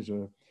 Vaishyas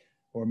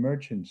or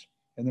merchants,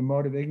 and the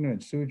mode of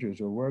ignorance,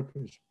 Sudras or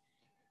workers.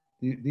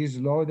 These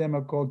lower them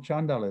are called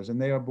chandalas, and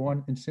they are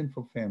born in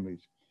sinful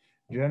families.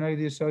 Generally,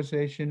 the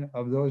association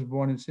of those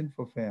born in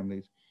sinful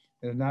families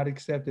is not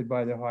accepted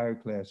by the higher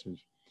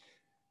classes.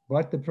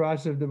 But the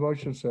process of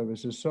devotional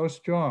service is so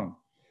strong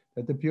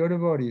that the pure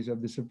devotees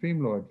of the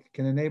Supreme Lord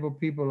can enable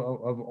people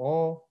of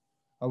all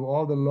of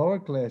all the lower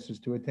classes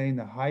to attain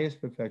the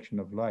highest perfection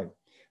of life.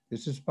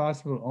 This is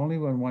possible only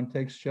when one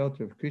takes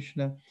shelter of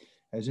Krishna,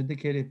 as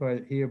indicated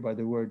here by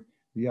the word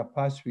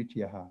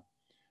vyapasrityaha.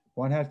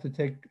 One has to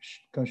take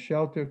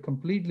shelter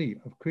completely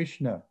of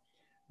Krishna.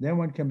 Then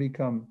one can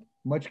become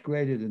much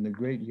greater than the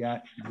great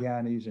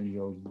Jnanis and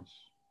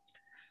Yogis.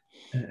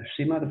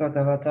 Śrīmad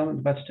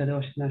Bhagavatam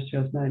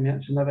 2.4.18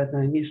 oznajmia, że nawet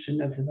najniżsi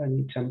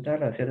nazywani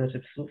Chandala, zjadacze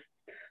psów,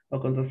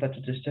 mogą zostać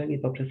oczyszczeni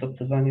poprzez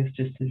obcowanie z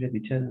czystym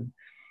wielbicielem.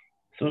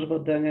 Służba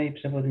oddania i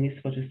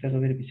przewodnictwo czystego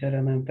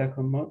wielbiciela mają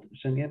taką moc,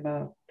 że nie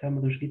ma tam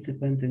różnicy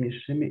pomiędzy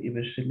niższymi i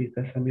wyższymi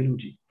klasami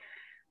ludzi.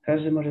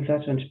 Każdy może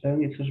zacząć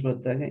pełnić służbę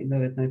oddania i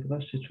nawet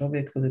najprostszy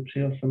człowiek, który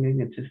przyjął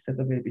sumienie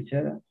czystego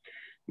wielbiciela,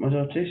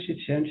 może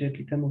oczyścić się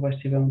dzięki temu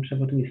właściwemu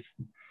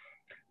przewodnictwu.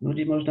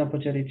 Ludzi można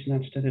podzielić na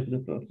 4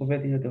 grupy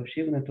odpowiednio do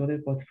sił natury,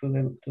 pod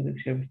wpływem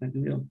których się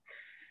znajdują.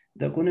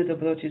 Do guny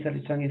dobroci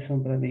zaliczani są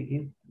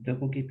brahmigi, do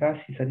gugi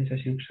pasji zalicza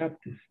się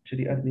kshatrów,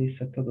 czyli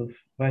administratorów.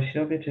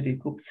 Wajśrowie, czyli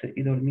kupcy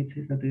i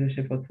rolnicy znajdują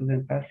się pod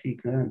wpływem pasji i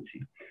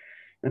ignorancji.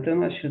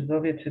 Natomiast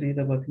śródowie, czyli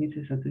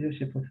robotnicy znajdują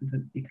się pod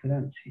wpływem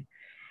ignorancji.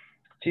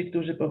 Ci,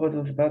 którzy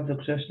pochodzą z bardzo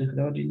grzesznych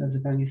rodzin,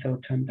 nazywani są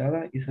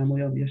Chandala i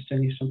zajmują jeszcze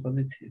niższą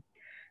pozycję.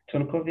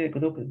 Członkowie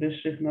grup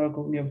wyższych na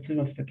ogół nie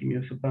obcują z takimi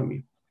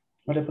osobami.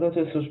 Ale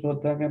proces służby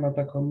oddania ma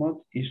taką moc,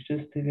 iż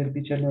czysty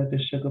wielbiciel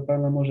najwyższego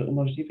Pana może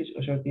umożliwić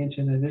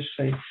osiągnięcie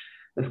najwyższej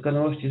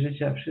doskonałości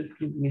życia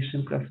wszystkim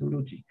niższym klasom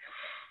ludzi.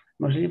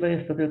 Możliwe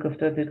jest to tylko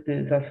wtedy,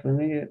 gdy za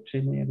sumienie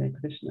przyjmujemy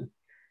Krysznę.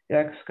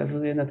 Jak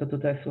wskazuje na to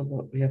tutaj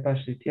słowo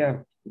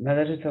vyapasritya,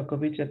 należy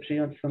całkowicie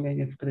przyjąć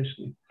sumienie w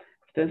Krysznie.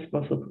 W ten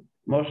sposób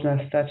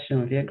można stać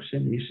się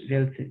większym niż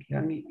wielcy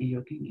jnani i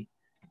yogini.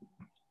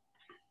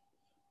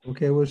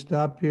 Okay, we'll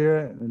stop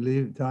here and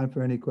leave time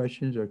for any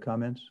questions or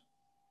comments.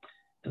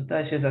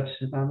 Tutaj się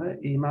zatrzymamy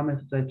i mamy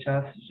tutaj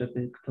czas,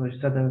 żeby ktoś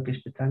zadał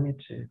jakieś pytanie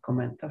czy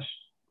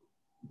komentarz.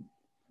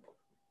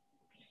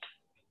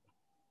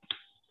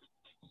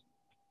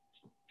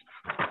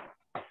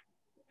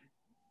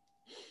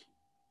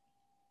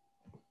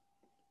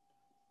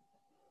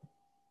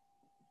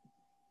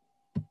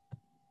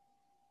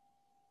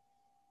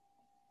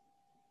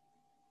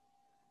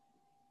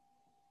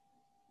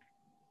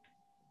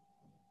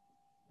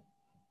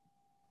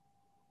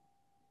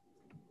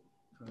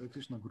 Hare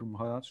Krishna, Guru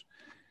Maharaj.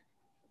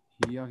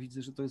 I ja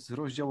widzę, że to jest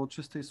rozdział o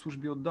czystej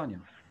służbie oddania.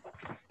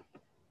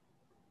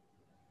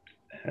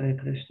 Hare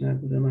Krishna,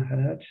 Guru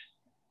Maharaj.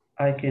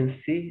 I can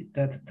see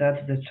that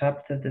that's the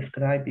chapter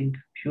describing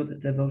pure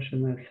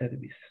devotional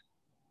service.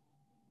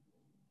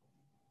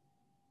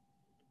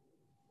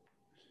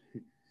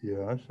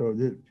 Yeah, so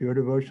the pure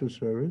devotional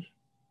service,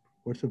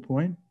 what's the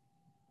point?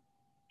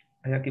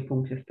 A jaki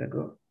punkt jest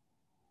tego?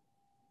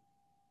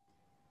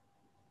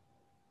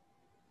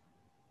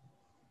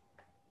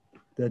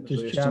 That Że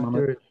this jeszcze mamy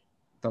chapter,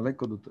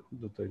 daleko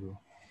do tego.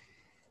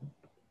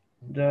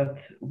 That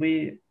we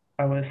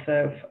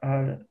ourselves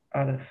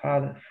are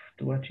far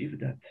to achieve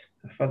that.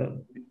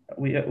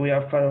 We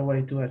are far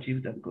away to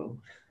achieve that goal.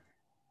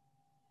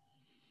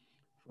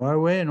 far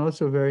away and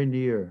also very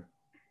near.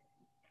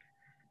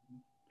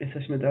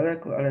 Jesteśmy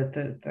daleko, ale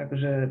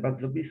także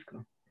bardzo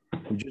blisko.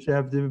 We just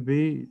have to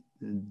be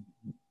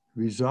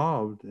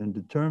resolved and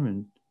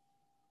determined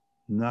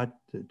not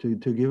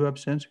to give up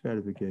sense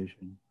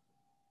gratification.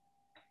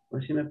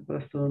 Musimy po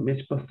prostu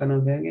mieć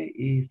postanowienie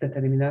i z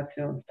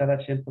determinacją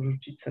starać się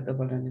porzucić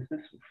zadowolenie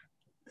zmysłów.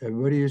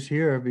 Everybody is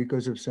here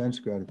because of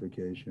sense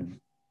gratification.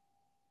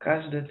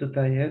 Każdy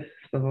tutaj jest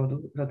z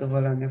powodu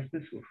zadowolenia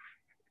zmysłów.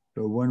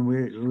 So when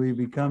we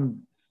become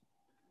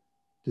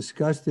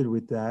disgusted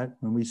with that,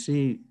 when we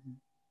see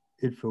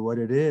it for what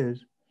it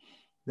is,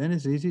 then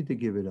it's easy to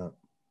give it up.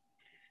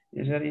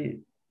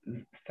 Jeżeli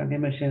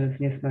staniemy się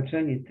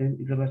zniesmaczeni tym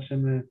i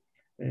zobaczymy,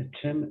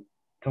 czym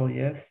to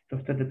jest, to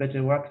wtedy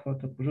będzie łatwo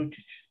to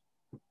porzucić.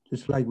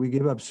 Just like we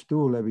give up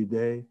stool every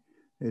day,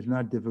 it's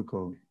not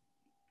difficult.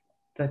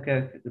 Tak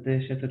jak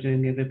gdy się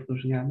codziennie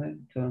wypróżniamy,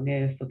 to nie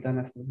jest to dla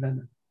nas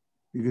problemem.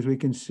 Because we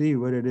can see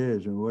what it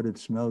is and what it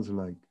smells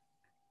like.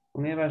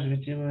 Ponieważ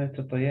widzimy,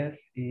 co to jest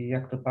i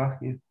jak to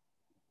pachnie.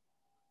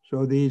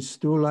 So these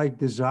stool-like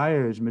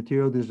desires,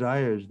 material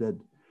desires that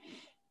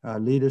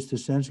lead us to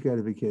sense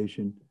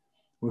gratification,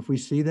 if we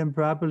see them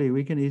properly,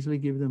 we can easily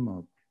give them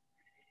up.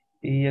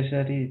 I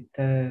jeżeli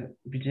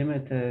widzimy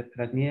te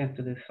pragnienia,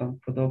 które są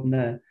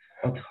podobne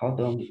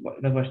odchodom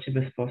we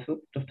właściwy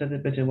sposób, to wtedy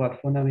będzie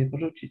łatwo nam je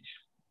porzucić.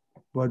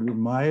 But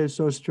Maya is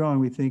so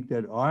strong, we think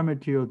that our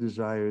material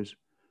desires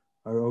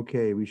are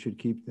okay, we should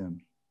keep them.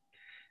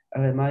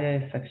 Ale Maja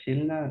jest tak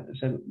silna,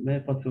 że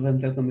my pod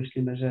wpływem tego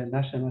myślimy, że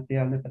nasze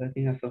materialne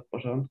pragnienia są w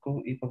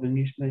porządku i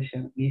powinniśmy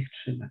się ich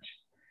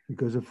trzymać.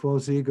 Because of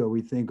false ego,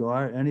 we think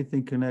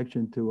anything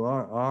connection to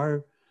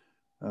our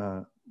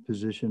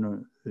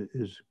position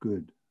is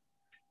good.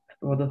 Z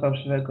powodu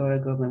fałszywego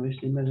ego my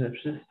myślimy, że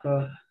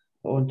wszystko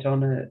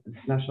połączone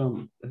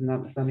z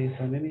nami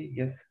samymi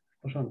jest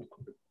w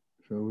porządku.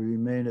 So we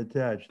remain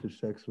attached to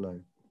sex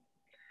life.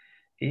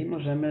 I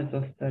możemy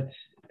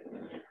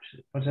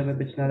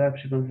być nadal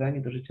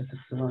przywiązani do życia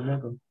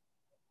seksualnego.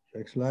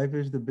 Sex life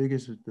is the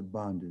biggest the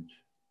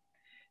bondage.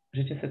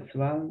 Życie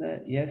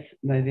seksualne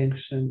jest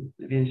największym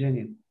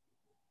więzieniem.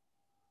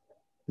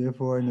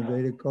 Therefore, in the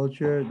Vedic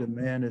culture, the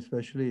man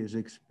especially is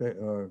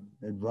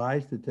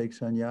advised to take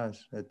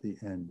sannyas at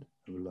the end of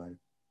life.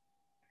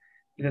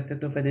 I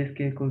dlatego w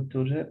wedyjskiej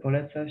kulturze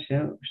poleca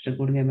się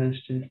szczególnie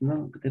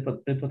mężczyznom,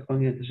 by pod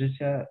koniec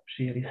życia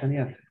przyjęli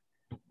sannyasy.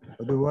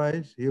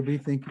 Otherwise, he'll be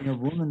thinking of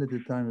women at the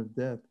time of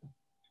death.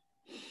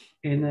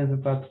 W innym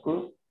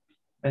wypadku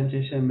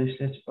będzie się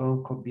myśleć o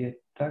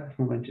kobietach w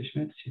momencie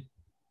śmierci.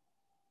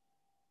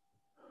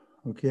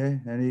 Okay,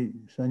 any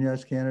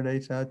sannyas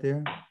candidates out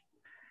there?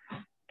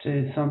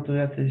 Czy są tu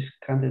jacyś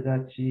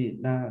kandydaci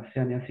na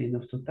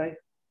sannyasinów tutaj?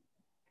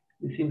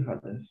 Simcha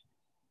też.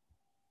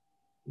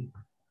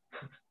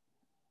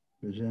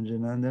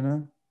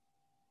 Vijanjanandana?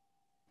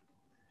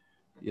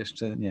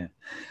 Jeszcze nie.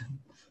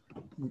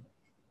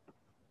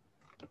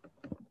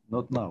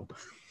 Not now.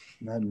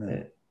 Not now.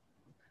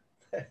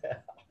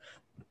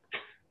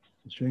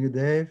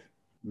 Sringadeve?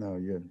 No,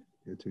 you're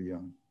too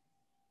young.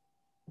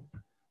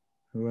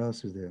 Who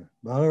else is there?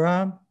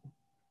 Balaram?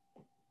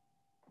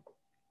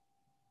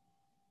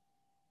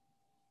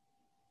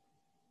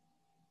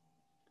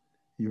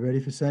 You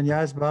ready for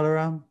sannyas,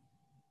 Balaram?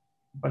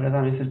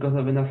 Balaram, jesteś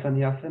gotowy na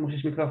sannyasę?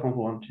 Musisz mikrofon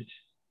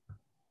włączyć.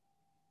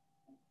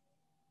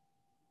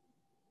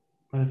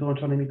 Masz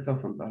wyłączony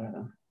mikrofon,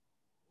 Balaram.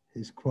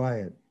 He's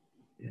quiet.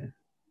 Yeah.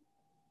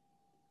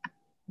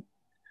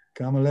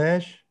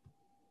 Kamalesh?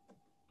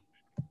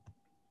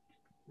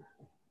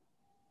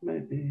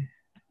 Maybe.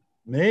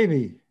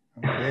 Maybe.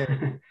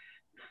 Okay.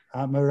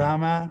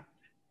 Atmarama?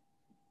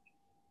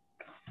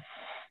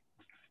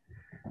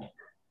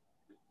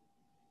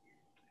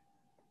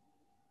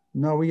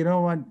 No, we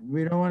don't want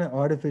to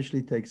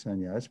artificially take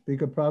sannyas,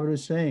 because Prabhupada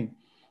is saying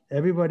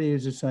everybody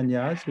is a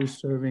sannyas who's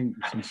serving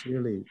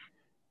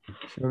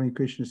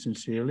Krishna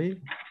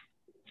sincerely.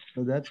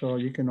 So that's all.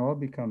 You can all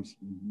become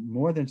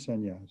more than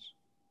sannyas.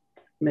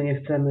 My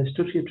nie chcemy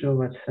sztucznie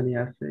przyjmować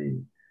sannyasy.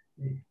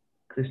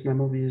 Krishna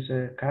mówi,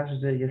 że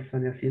każdy jest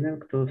sannyasinem,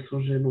 kto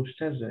służy mu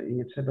szczerze i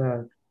nie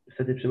trzeba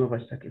wtedy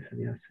przyjmować takie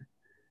sannyasy.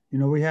 You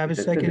know, we have a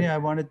second here.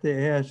 I wanted to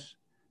ask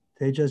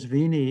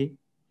Tejasvini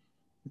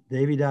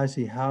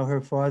Devidasi how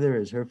her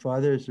father is. Her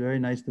father is a very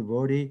nice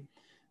devotee,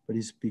 but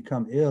he's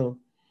become ill,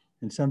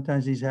 and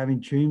sometimes he's having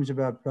dreams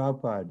about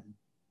Prabhupada.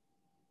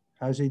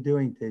 How's he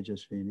doing,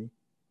 Tejasvini?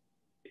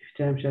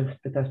 Chciałem się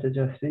spytać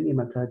Tejasvini,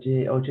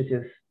 Mataji, ojciec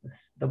jest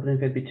dobrym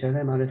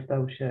wielbicielem, ale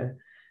stał się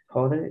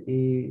chory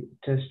i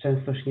też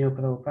często śni o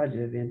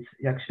Prabhupadzie, więc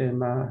jak się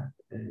ma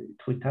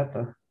twój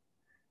tata?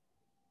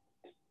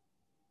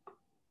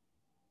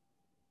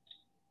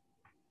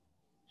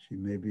 She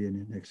may be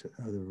in the next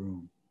other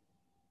room.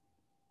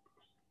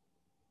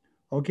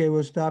 Okay,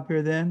 we'll stop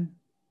here then.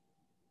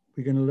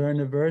 We're going to learn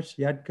the verse,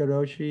 Yat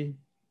Karoshi.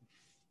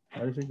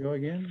 How does it go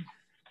again?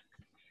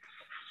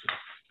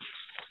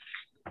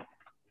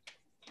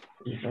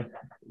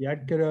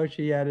 Yat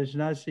Karoshi,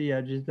 Yadasnasi,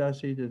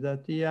 Yajidasi,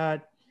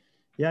 Dadatiyat,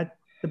 Yat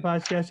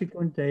Tapasyasi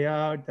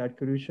Kuntaya, Tat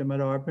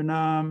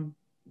Kurushamararpanam.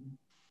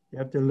 You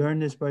have to learn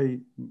this by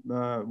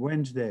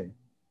Wednesday.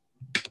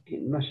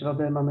 Na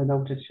środę mamy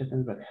nauczyć się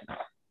ten wers.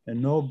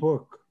 And no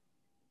book.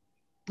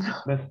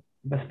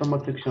 Bez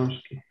pomocy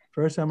książki.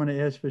 First, I'm going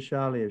to ask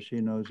Vishali if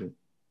she knows it.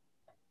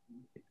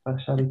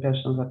 Vishali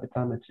pierwszą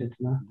zapytamy, czy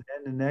zna.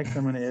 Then the next,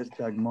 I'm going to ask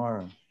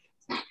Dagmara.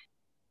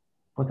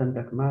 Potem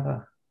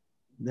Dagmara.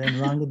 Then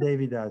Ranga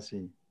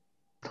Devidasi.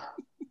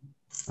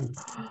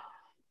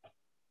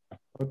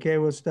 Okay,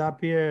 we'll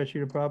stop here.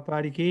 Srila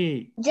Prabhupada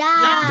ki. Jai!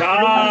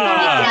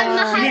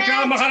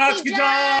 Trivikrama Maharaj ki jai!